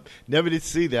mic'd up. Never did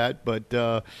see that,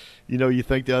 but, you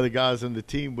think the other guys on the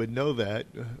team would know that.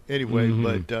 Anyway,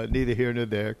 but neither here nor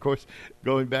there. Of course,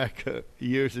 going back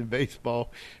years in baseball,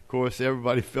 of course,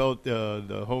 everybody felt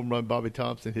the home run Bobby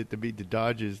Thompson hit to beat the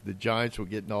Dodgers. The Giants were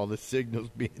getting all the signals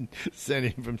being sent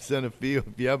in from center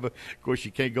field. Of course,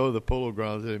 you can't go to the Polo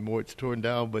Grounds anymore. It's torn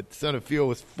down, but center field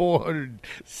was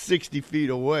 460 feet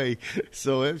away.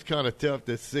 So it was kind of tough.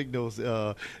 The signals,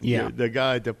 the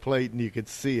guy at the plate, and you could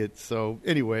see it. So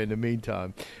anyway, in the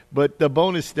meantime. But the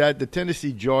bonus stat, the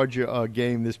Tennessee-Georgia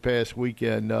game this past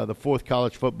weekend, the 4th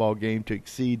college football game to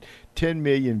exceed 10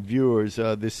 million viewers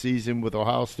this season with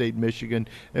Ohio State, Michigan,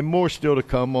 and more still to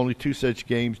come. Only 2 such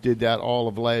games did that all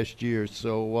of last year.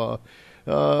 So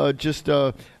just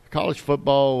college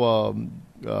football,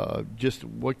 just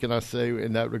what can I say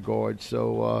in that regard?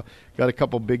 So got a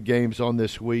couple big games on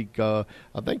this week. I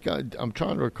think I'm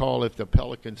trying to recall if the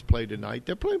Pelicans play tonight.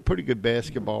 They're playing pretty good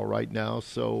basketball right now.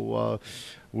 So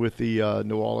with the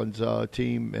New Orleans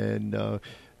team, and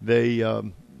they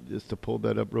just to pull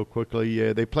that up real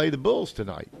quickly, they play the Bulls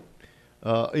tonight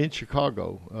in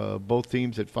Chicago. Both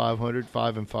teams at 500,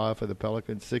 5-5 for the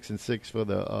Pelicans,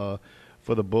 6-6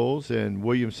 for the Bulls, and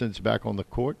Williamson's back on the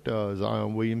court.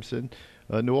 Zion Williamson.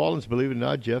 New Orleans, believe it or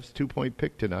not, Jeff's 2-point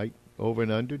pick tonight, over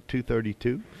and under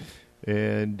 232.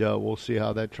 And we'll see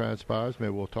how that transpires.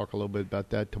 Maybe we'll talk a little bit about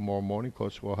that tomorrow morning. Of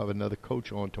course, we'll have another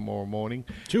coach on tomorrow morning.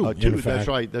 Two.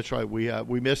 That's right.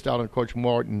 We missed out on Coach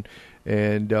Martin,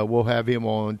 and we'll have him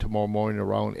on tomorrow morning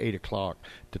around 8 o'clock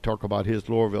to talk about his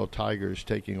Louisville Tigers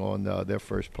taking on their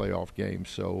first playoff game.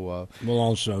 So we'll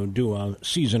also do a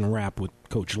season wrap with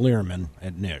Coach Learman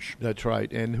at Nish. That's right,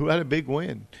 and who had a big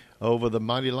win over the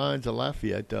Mighty Lions of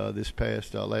Lafayette this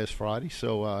past last Friday.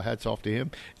 So hats off to him.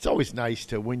 It's always nice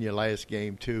to win your last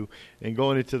game, too. And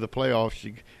going into the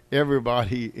playoffs,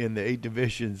 everybody in the 8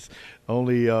 divisions,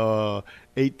 only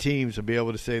 8 teams will be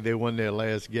able to say they won their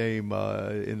last game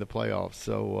in the playoffs.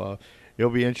 So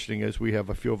it'll be interesting as we have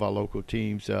a few of our local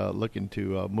teams looking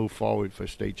to move forward for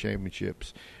state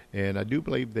championships. And I do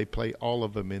believe they play all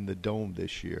of them in the Dome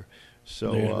this year.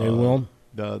 So they will.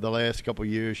 The last couple of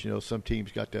years, some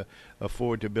teams got to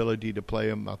afford the ability to play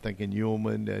them, I think, in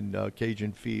Ullman and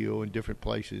Cajun Field and different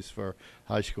places for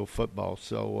high school football.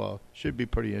 So should be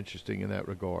pretty interesting in that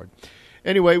regard.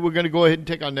 Anyway, we're going to go ahead and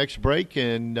take our next break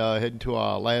and head into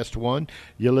our last one.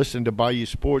 You're listening to Bayou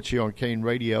Sports here on Kane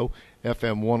Radio,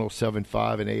 FM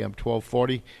 107.5 and AM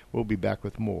 1240. We'll be back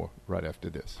with more right after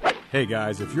this. Hey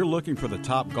guys, if you're looking for the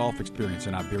top golf experience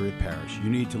in Iberia Parish, you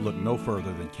need to look no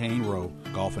further than Kane Row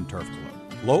Golf and Turf Club.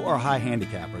 Low or high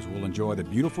handicappers will enjoy the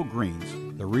beautiful greens,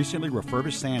 the recently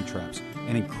refurbished sand traps,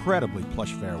 and incredibly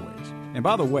plush fairways. And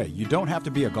by the way, you don't have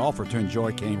to be a golfer to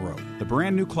enjoy Cane Row. The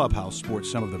brand new clubhouse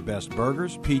sports some of the best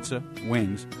burgers, pizza,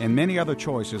 wings, and many other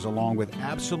choices, along with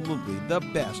absolutely the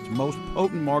best, most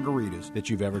potent margaritas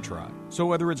that you've ever tried. So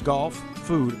whether it's golf,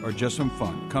 food, or just some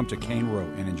fun, come to Cane Row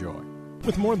and enjoy.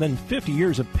 With more than 50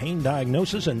 years of pain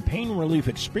diagnosis and pain relief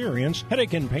experience,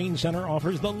 Headache and Pain Center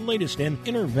offers the latest in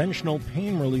interventional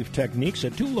pain relief techniques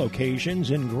at 2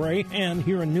 locations in Gray and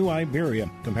here in New Iberia.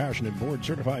 Compassionate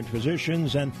board-certified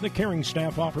physicians and the caring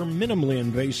staff offer minimally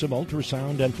invasive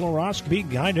ultrasound and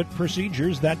fluoroscopy-guided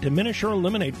procedures that diminish or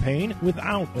eliminate pain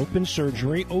without open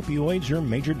surgery, opioids, or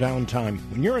major downtime.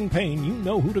 When you're in pain, you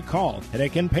know who to call.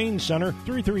 Headache and Pain Center,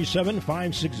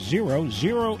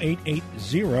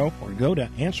 337-560-0880, or go to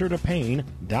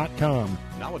answertopain.com.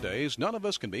 Nowadays, none of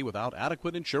us can be without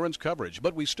adequate insurance coverage,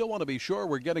 but we still want to be sure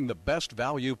we're getting the best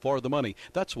value for the money.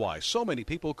 That's why so many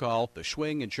people call the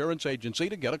Schwing Insurance Agency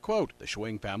to get a quote. The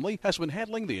Schwing family has been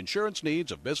handling the insurance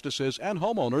needs of businesses and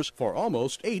homeowners for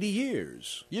almost 80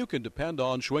 years. You can depend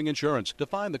on Schwing Insurance to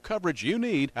find the coverage you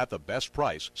need at the best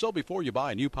price. So before you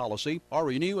buy a new policy or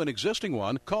renew an existing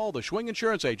one, call the Schwing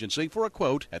Insurance Agency for a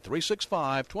quote at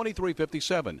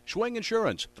 365-2357. Schwing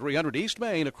Insurance, 300 East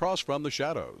Main, across from the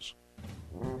Shadows.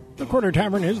 The Quarter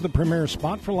Tavern is the premier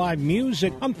spot for live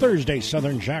music. On Thursday,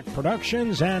 Southern Jack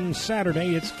Productions, and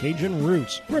Saturday, it's Cajun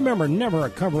Roots. Remember, never a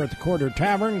cover at the Quarter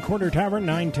Tavern,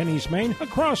 910 East Main,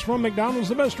 across from McDonald's,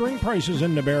 the best drink prices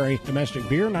in Newberry. Domestic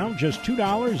beer now just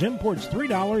 $2, imports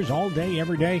 $3 all day,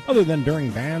 every day, other than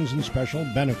during bands and special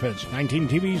benefits. 19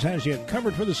 TVs has you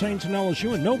covered for the Saints and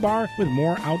LSU, and no bar with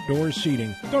more outdoor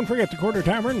seating. Don't forget the Quarter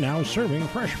Tavern, now serving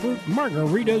fresh fruit,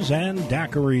 margaritas, and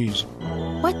daiquiris.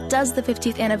 What does the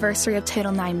 50th anniversary of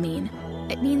Title IX mean?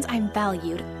 It means I'm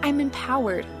valued, I'm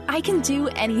empowered, I can do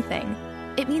anything.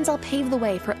 It means I'll pave the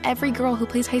way for every girl who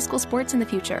plays high school sports in the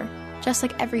future, just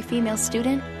like every female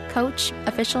student, coach,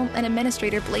 official, and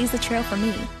administrator blaze the trail for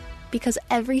me, because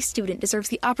every student deserves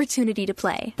the opportunity to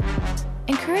play.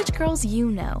 Encourage girls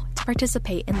you know to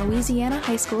participate in Louisiana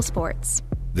high school sports.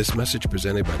 This message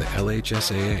presented by the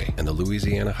LHSAA and the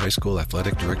Louisiana High School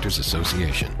Athletic Directors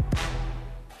Association.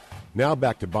 Now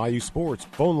back to Bayou Sports.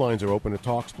 Phone lines are open to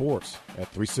talk sports at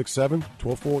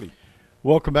 367-1240.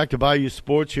 Welcome back to Bayou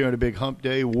Sports here on a big hump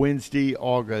day, Wednesday,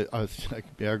 November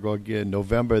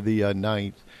the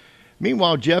 9th.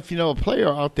 Meanwhile, Jeff, a player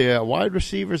out there, wide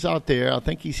receivers out there, I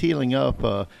think he's healing up.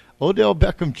 Odell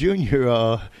Beckham Jr.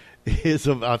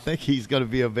 I think he's going to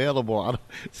be available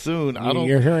soon.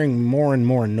 You're hearing more and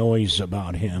more noise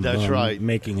about him. That's right.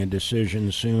 Making a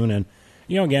decision soon. And,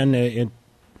 again, it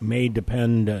may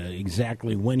depend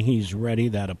exactly when he's ready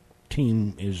that a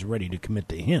team is ready to commit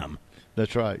to him.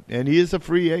 That's right. And he is a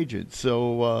free agent.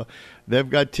 So they've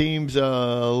got teams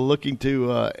looking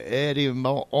to add him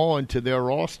on to their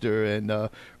roster. And, of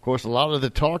course, a lot of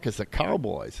the talk is the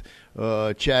Cowboys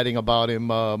chatting about him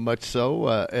much so,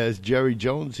 as Jerry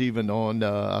Jones even on,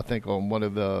 I think, on one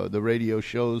of the radio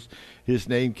shows, his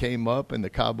name came up. And the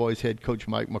Cowboys head coach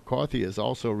Mike McCarthy has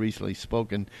also recently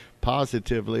spoken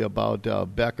positively about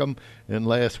Beckham. And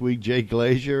last week, Jay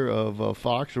Glazier of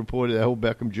Fox reported that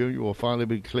Beckham Jr. will finally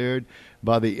be cleared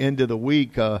by the end of the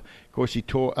week. Of course, he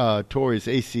tore his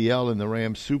ACL in the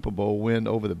Rams Super Bowl win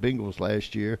over the Bengals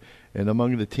last year. And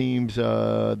among the teams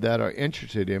that are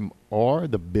interested in him are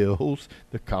the Bills,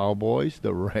 the Cowboys,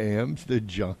 the Rams, the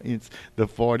Giants, the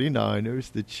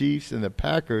 49ers, the Chiefs, and the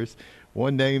Packers.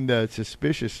 One name that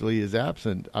suspiciously is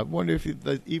absent. I wonder if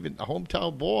even a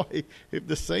hometown boy, if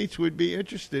the Saints would be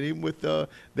interested in him with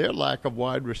their lack of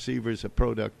wide receivers of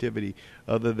productivity,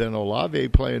 other than Olave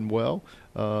playing well.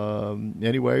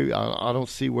 Anyway, I don't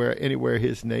see anywhere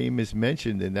his name is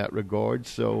mentioned in that regard.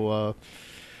 So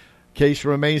case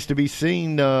remains to be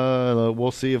seen.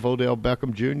 We'll see if Odell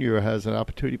Beckham Jr. has an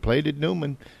opportunity. Played at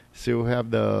Newman, so he'll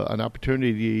have an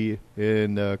opportunity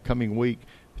in the coming week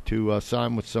to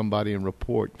sign with somebody and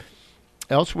report.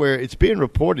 Elsewhere, it's being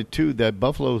reported, too, that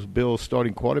Buffalo Bills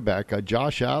starting quarterback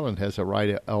Josh Allen has a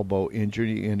right elbow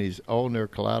injury in his ulnar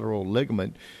collateral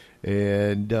ligament.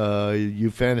 And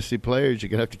you fantasy players, you're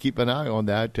going to have to keep an eye on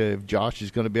that if Josh is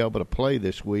going to be able to play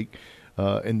this week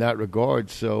in that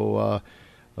regard. So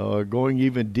going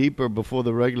even deeper before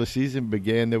the regular season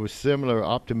began, there was similar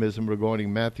optimism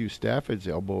regarding Matthew Stafford's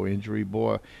elbow injury.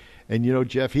 Boy, and,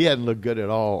 Jeff, he hadn't looked good at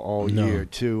all year,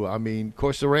 too. I mean, of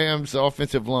course, the Rams'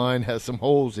 offensive line has some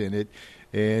holes in it,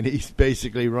 and he's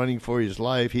basically running for his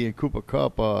life. He and Cooper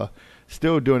Kupp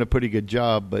still doing a pretty good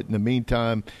job, but in the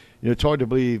meantime, it's hard to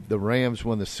believe the Rams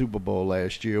won the Super Bowl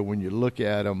last year when you look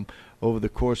at them over the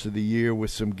course of the year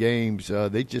with some games.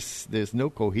 There's no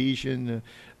cohesion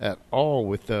at all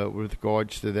with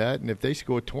regards to that. And if they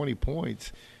score 20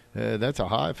 points, that's a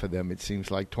high for them. It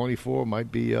seems like 24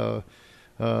 might be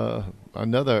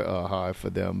another high for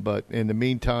them. But in the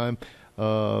meantime,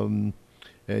 and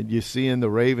you see in the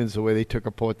Ravens the way they took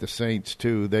apart the Saints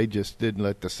too. They just didn't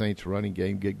let the Saints running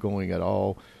game get going at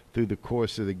all through the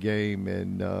course of the game,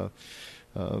 and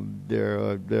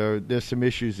there's some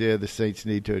issues there the Saints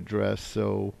need to address.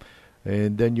 So,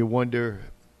 and then you wonder,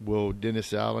 will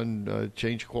Dennis Allen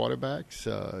change quarterbacks?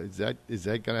 Is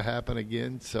that going to happen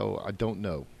again? So I don't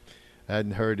know. I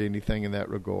hadn't heard anything in that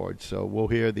regard. So we'll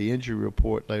hear the injury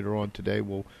report later on today.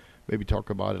 We'll maybe talk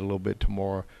about it a little bit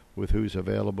tomorrow with who's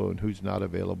available and who's not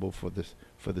available for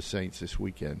the Saints this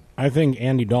weekend. I think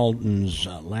Andy Dalton's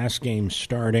last game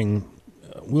starting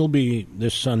will be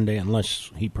this Sunday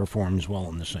unless he performs well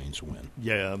and the Saints win.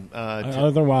 Yeah.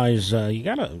 Otherwise, you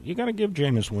gotta give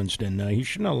Jameis Winston. He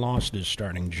shouldn't have lost his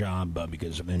starting job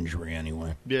because of injury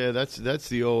anyway. Yeah, that's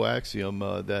the old axiom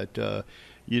that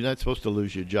you're not supposed to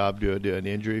lose your job due to an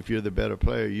injury. If you're the better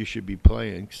player, you should be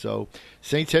playing. So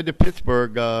Saints head to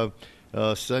Pittsburgh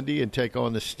Sunday and take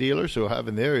on the Steelers, who are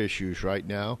having their issues right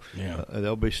now. Yeah.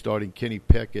 They'll be starting Kenny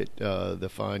Pickett, the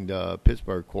fine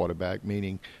Pittsburgh quarterback,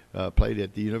 meaning played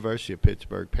at the University of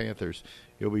Pittsburgh Panthers.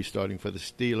 He'll be starting for the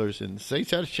Steelers, and the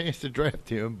Saints had a chance to draft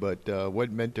him, but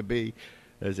wasn't meant to be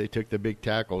as they took the big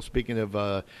tackle. Speaking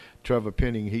of Trevor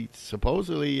Penning, he's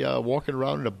supposedly walking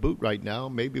around in a boot right now.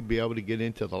 Maybe be able to get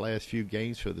into the last few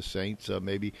games for the Saints,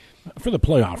 maybe for the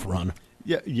playoff run.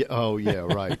 Yeah. Oh, yeah.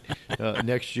 Right.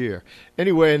 Next year.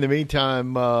 Anyway, in the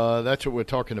meantime, that's what we're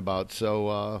talking about. So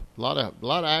a lot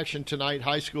of action tonight.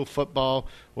 High school football.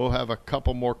 We'll have a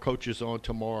couple more coaches on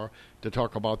tomorrow to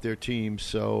talk about their teams.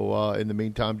 So in the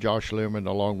meantime, Josh Learman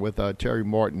along with Terry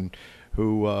Martin,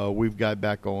 who we've got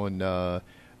back on.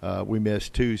 We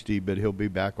missed Tuesday, but he'll be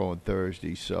back on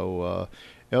Thursday. So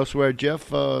elsewhere, Jeff,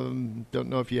 don't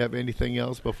know if you have anything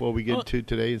else before we get to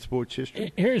today in sports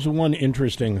history. Here's one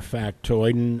interesting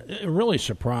factoid, and it really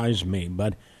surprised me.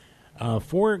 But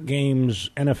 4 games,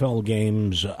 NFL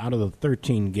games, out of the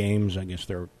 13 games, I guess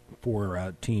there are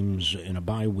 4 teams in a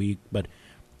bye week, but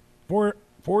four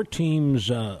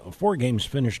teams, 4 games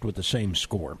finished with the same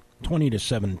score,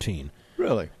 20-17.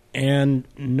 Really? And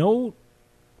no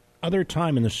other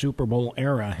time in the Super Bowl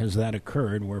era has that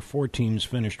occurred where 4 teams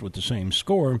finished with the same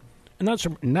score, and that's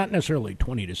not necessarily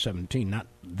 20-17, not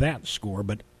that score,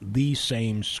 but the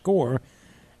same score.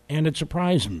 And it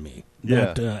surprised me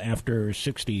that after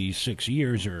 66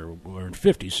 years or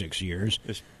 56 years,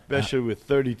 especially with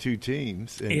 32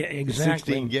 teams and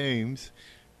exactly, 16 games,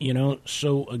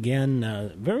 so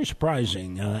again, very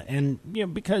surprising, and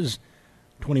because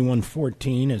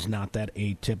 21-14 is not that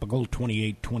atypical.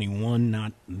 28-21,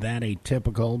 not that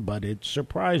atypical, but it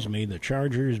surprised me. The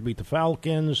Chargers beat the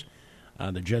Falcons.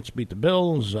 The Jets beat the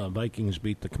Bills. Vikings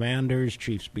beat the Commanders.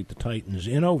 Chiefs beat the Titans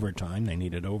in overtime. They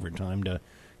needed overtime to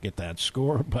get that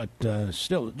score, but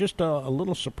still just a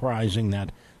little surprising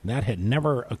that had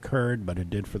never occurred, but it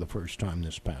did for the first time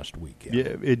this past weekend.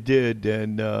 Yeah, it did,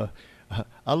 and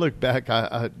I look back,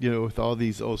 I with all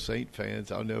these old Saint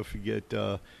fans, I'll never forget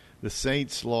the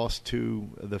Saints lost to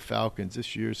the Falcons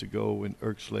this years ago when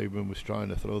Erxleben was trying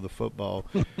to throw the football.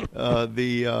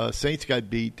 The Saints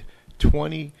got beat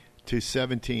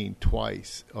 20-17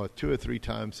 twice, or 2 or 3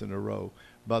 times in a row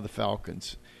by the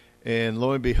Falcons. And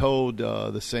lo and behold,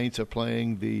 the Saints are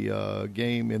playing the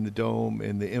game in the Dome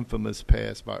in the infamous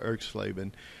pass by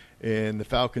Erxleben. And the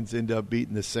Falcons end up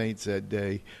beating the Saints that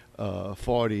day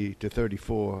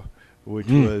 40-34.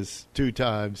 Which was 2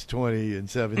 times 20 and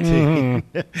 17.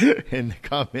 And the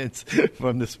comments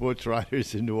from the sports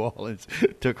writers in New Orleans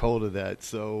took hold of that.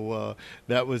 So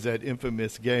that was that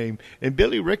infamous game. And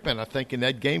Billy Rickman, I think, in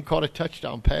that game caught a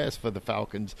touchdown pass for the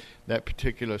Falcons that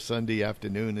particular Sunday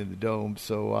afternoon in the Dome.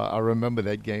 So I remember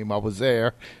that game. I was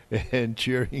there and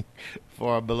cheering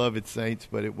for our beloved Saints,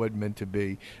 but it wasn't meant to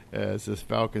be, as the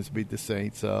Falcons beat the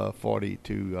Saints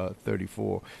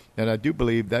 40-34. And I do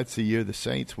believe that's the year the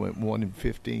Saints went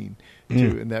 1-15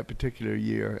 in that particular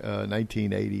year,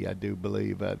 1980. I do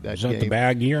believe that Was game. That the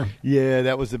bag year? Yeah,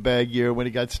 that was the bag year when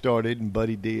it got started, and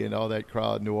Buddy D and all that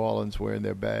crowd in New Orleans wearing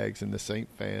their bags, and the Saint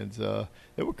fans. There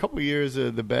were a couple of years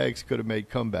the bags could have made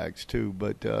comebacks too,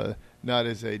 but not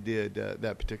as they did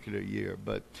that particular year.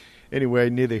 But anyway,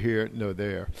 neither here nor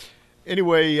there.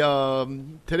 Anyway,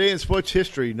 today in sports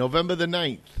history, November the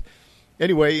 9th.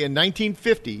 Anyway, in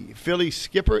 1950, Philly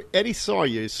skipper Eddie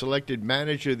Sawyer is selected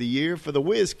Manager of the Year for the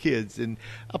Whiz Kids. And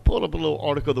I pulled up a little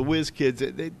article, the Whiz Kids.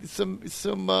 Some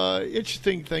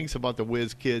interesting things about the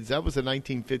Whiz Kids. That was a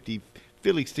 1950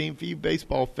 Phillies team. For you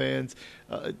baseball fans,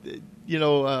 you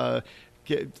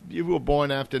were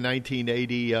born after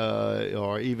 1980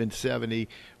 or even 70,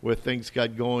 where things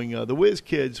got going. The Whiz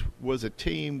Kids was a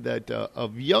team that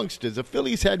of youngsters. The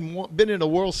Phillies hadn't been in a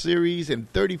World Series in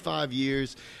 35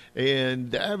 years,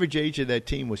 and the average age of that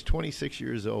team was 26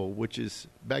 years old, which is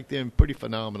back then pretty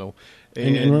phenomenal.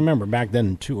 And remember, back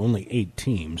then, too, only 8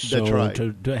 teams. So that's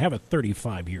right. To have a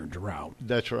 35-year drought.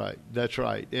 That's right. That's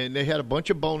right. And they had a bunch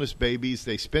of bonus babies.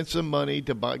 They spent some money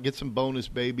to get some bonus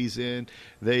babies in.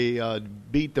 They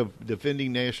beat the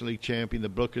defending National League champion, the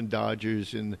Brooklyn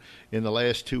Dodgers, in the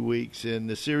last 2 weeks. And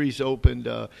the series opened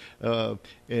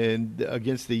and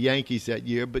against the Yankees that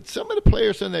year. But some of the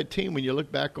players on that team, when you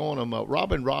look back on them,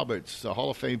 Robin Roberts, a Hall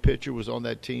of Fame pitcher, was on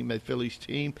that team, that Phillies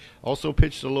team. Also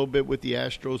pitched a little bit with the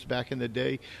Astros back in the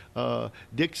day.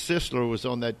 Dick Sisler was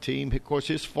on that team. Of course,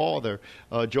 his father,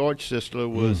 George Sisler,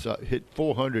 was hit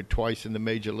 400 twice in the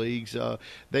major leagues.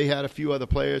 They had a few other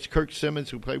players. Kirk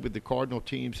Simmons, who played with the Cardinal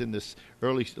teams in the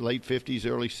late 50s,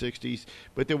 early 60s.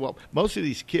 But most of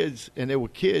these kids, and they were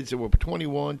kids that were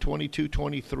 21, 22,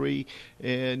 23.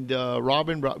 And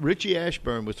Richie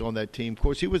Ashburn was on that team. Of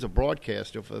course, he was a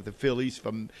broadcaster for the Phillies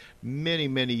for many,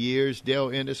 many years.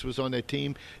 Dale Ennis was on that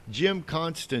team. Jim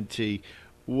Constantine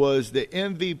was the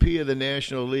MVP of the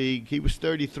National League. He was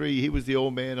 33. He was the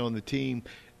old man on the team.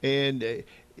 And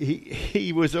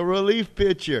he was a relief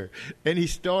pitcher, and he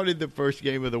started the first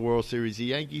game of the World Series. The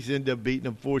Yankees ended up beating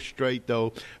them 4 straight,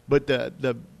 though. But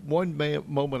the one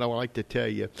moment I would like to tell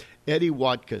you, Eddie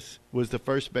Watkus was the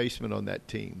first baseman on that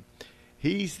team.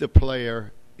 He's the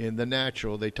player in The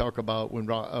Natural. They talk about when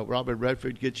Robert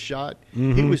Redford gets shot.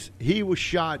 Mm-hmm. He was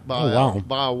shot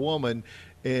by a woman,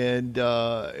 and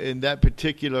in that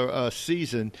particular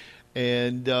season.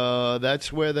 And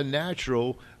that's where The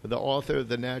Natural, the author of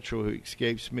The Natural, who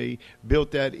escapes me,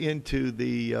 built that into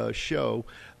the show,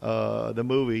 the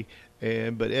movie.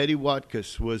 But Eddie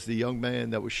Watkus was the young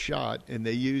man that was shot, and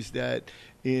they used that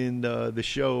in the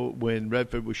show when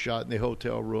Redford was shot in the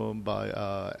hotel room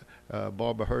by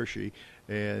Barbara Hershey.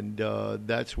 And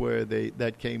that's where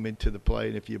that came into the play.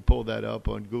 And if you pull that up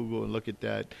on Google and look at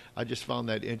that, I just found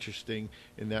that interesting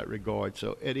in that regard.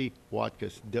 So Eddie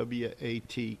Watkus,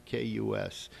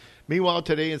 Watkus. Meanwhile,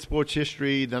 today in sports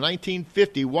history, the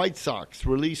 1950 White Sox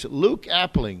released Luke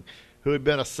Appling, who had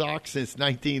been a Sox since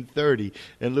 1930.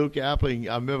 And Luke Appling,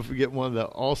 I'll never forget one of the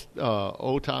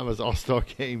old-timers All-Star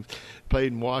games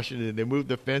played in Washington. They moved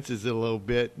the fences a little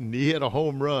bit, and he hit a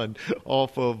home run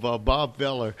off of Bob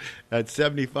Feller at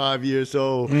 75 years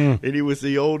old. And he was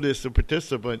the oldest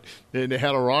participant. And they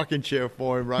had a rocking chair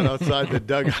for him right outside the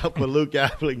dugout for Luke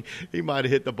Appling. He might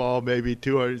have hit the ball maybe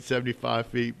 275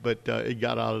 feet, but it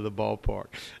got out of the ballpark.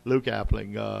 Luke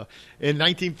Appling. In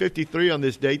 1953, on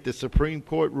this date, the Supreme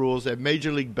Court rules that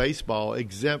Major League Baseball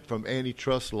exempt from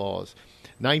antitrust laws.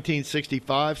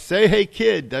 1965, Say Hey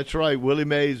Kid, that's right, Willie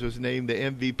Mays was named the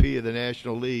MVP of the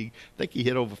National League. I think he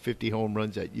hit over 50 home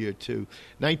runs that year, too.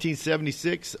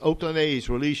 1976, Oakland A's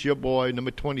released your boy, number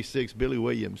 26, Billy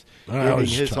Williams, ending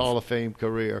his tough Hall of Fame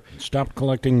career. Stopped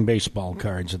collecting baseball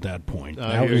cards at that point.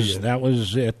 That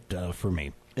was it for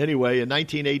me. Anyway, in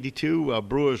 1982,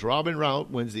 Brewers' Robin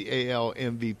Rout wins the AL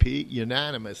MVP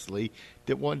unanimously.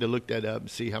 Wanted to look that up and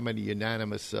see how many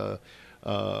unanimous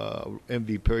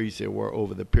MVPs there were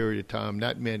over the period of time.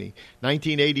 Not many.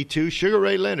 1982, Sugar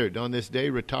Ray Leonard on this day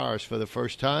retires for the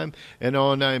first time.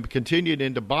 And continued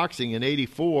into boxing in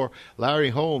 84, Larry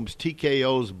Holmes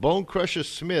TKO's Bone Crusher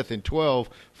Smith in 12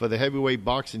 for the heavyweight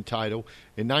boxing title.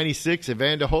 In 96,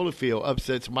 Evander Holyfield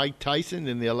upsets Mike Tyson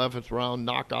in the 11th round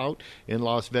knockout in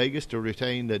Las Vegas to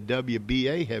retain the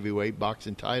WBA heavyweight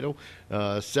boxing title.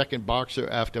 Second boxer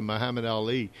after Muhammad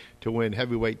Ali to win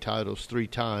heavyweight titles 3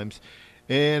 times.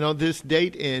 And on this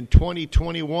date in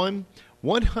 2021,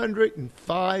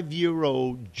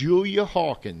 105-year-old Julia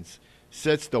Hawkins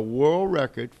sets the world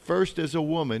record, first as a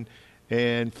woman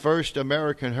and first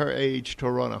American her age to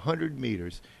run 100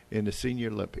 meters in the Senior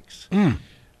Olympics.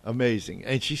 Amazing.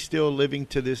 And she's still living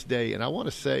to this day. And I want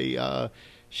to say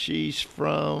she's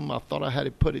from, I thought I had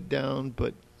to put it down,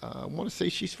 but I want to say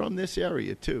she's from this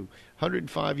area, too.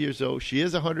 105 years old. She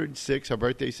is 106. Her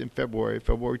birthday's in February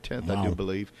 10th, wow. I do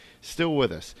believe. Still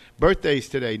with us. Birthdays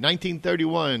today,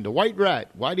 1931, the White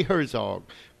Rat, Whitey Herzog.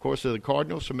 Of course, of the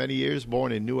Cardinals for many years,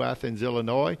 born in New Athens,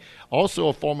 Illinois. Also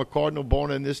a former Cardinal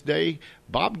born on this day,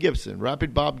 Bob Gibson,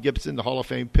 Rapid Bob Gibson, the Hall of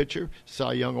Fame pitcher,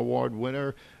 Cy Young Award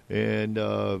winner, and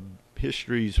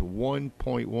history's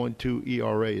 1.12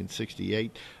 ERA in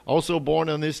 68. Also born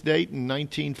on this date in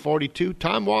 1942,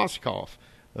 Tom Waskoff,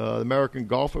 American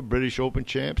golfer, British Open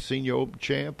champ, Senior Open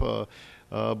champ,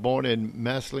 born in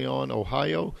Massillon,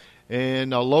 Ohio.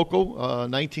 And local,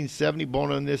 1970,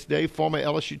 born on this day, former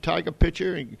LSU Tiger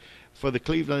pitcher for the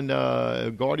Cleveland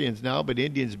Guardians now, but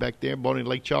Indians back there, born in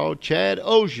Lake Charles. Chad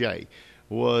Auger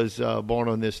was born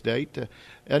on this date.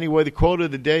 Anyway, the quote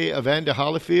of the day, Evander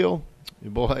Holyfield,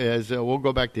 we'll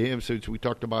go back to him since we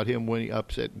talked about him when he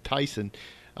upset Tyson.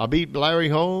 I beat Larry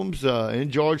Holmes and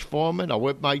George Foreman. I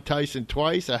whipped Mike Tyson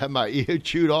twice. I had my ear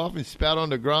chewed off and spat on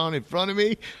the ground in front of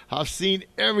me. I've seen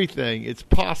everything it's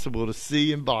possible to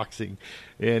see in boxing.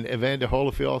 And Evander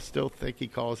Holyfield, I still think he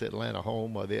calls Atlanta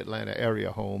home or the Atlanta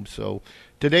area home. So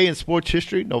today in sports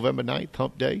history, November 9th,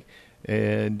 Hump Day.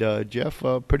 And, Jeff,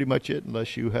 pretty much it,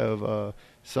 unless you have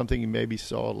something you maybe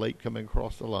saw late coming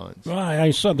across the lines. Well,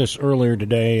 I saw this earlier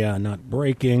today, not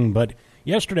breaking, but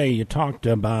yesterday you talked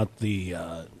about the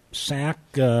sack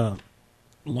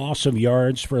loss of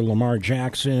yards for Lamar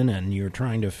Jackson, and you're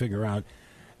trying to figure out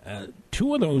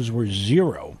two of those were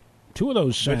zero. Two of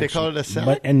those sacks. But they call it a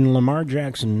sack? And Lamar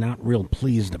Jackson not real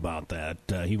pleased about that.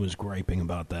 He was griping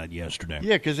about that yesterday.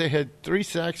 Yeah, because they had 3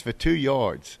 sacks for 2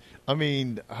 yards. I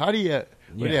mean, how do you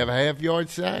do you have a half-yard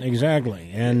sack?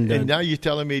 Exactly. And now you're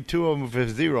telling me 2 of them for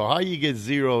 0. How you get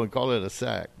 0 and call it a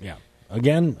sack? Yeah.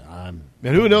 Again,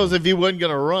 and who knows if he wasn't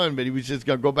going to run, but he was just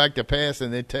going to go back to pass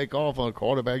and then take off on a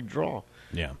quarterback draw.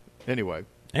 Yeah. Anyway,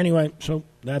 so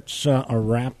that's a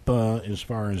wrap as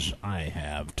far as I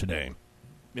have today.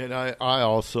 And I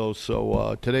also,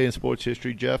 today in sports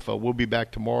history, Jeff, we'll be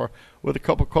back tomorrow with a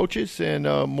couple coaches and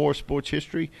more sports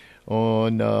history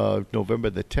on November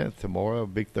the 10th tomorrow,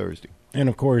 big Thursday. And,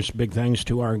 of course, big thanks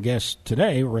to our guest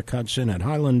today, Rick Hutson at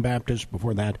Highland Baptist.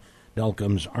 Before that,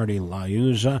 Delcambre's Artie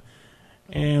Liuzza.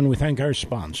 And we thank our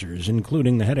sponsors,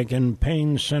 including the Headache and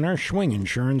Pain Center, Schwing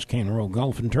Insurance, Cane Row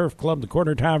Golf and Turf Club, the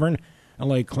Quarter Tavern,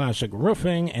 LA Classic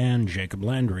Roofing, and Jacob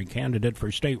Landry, candidate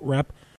for state rep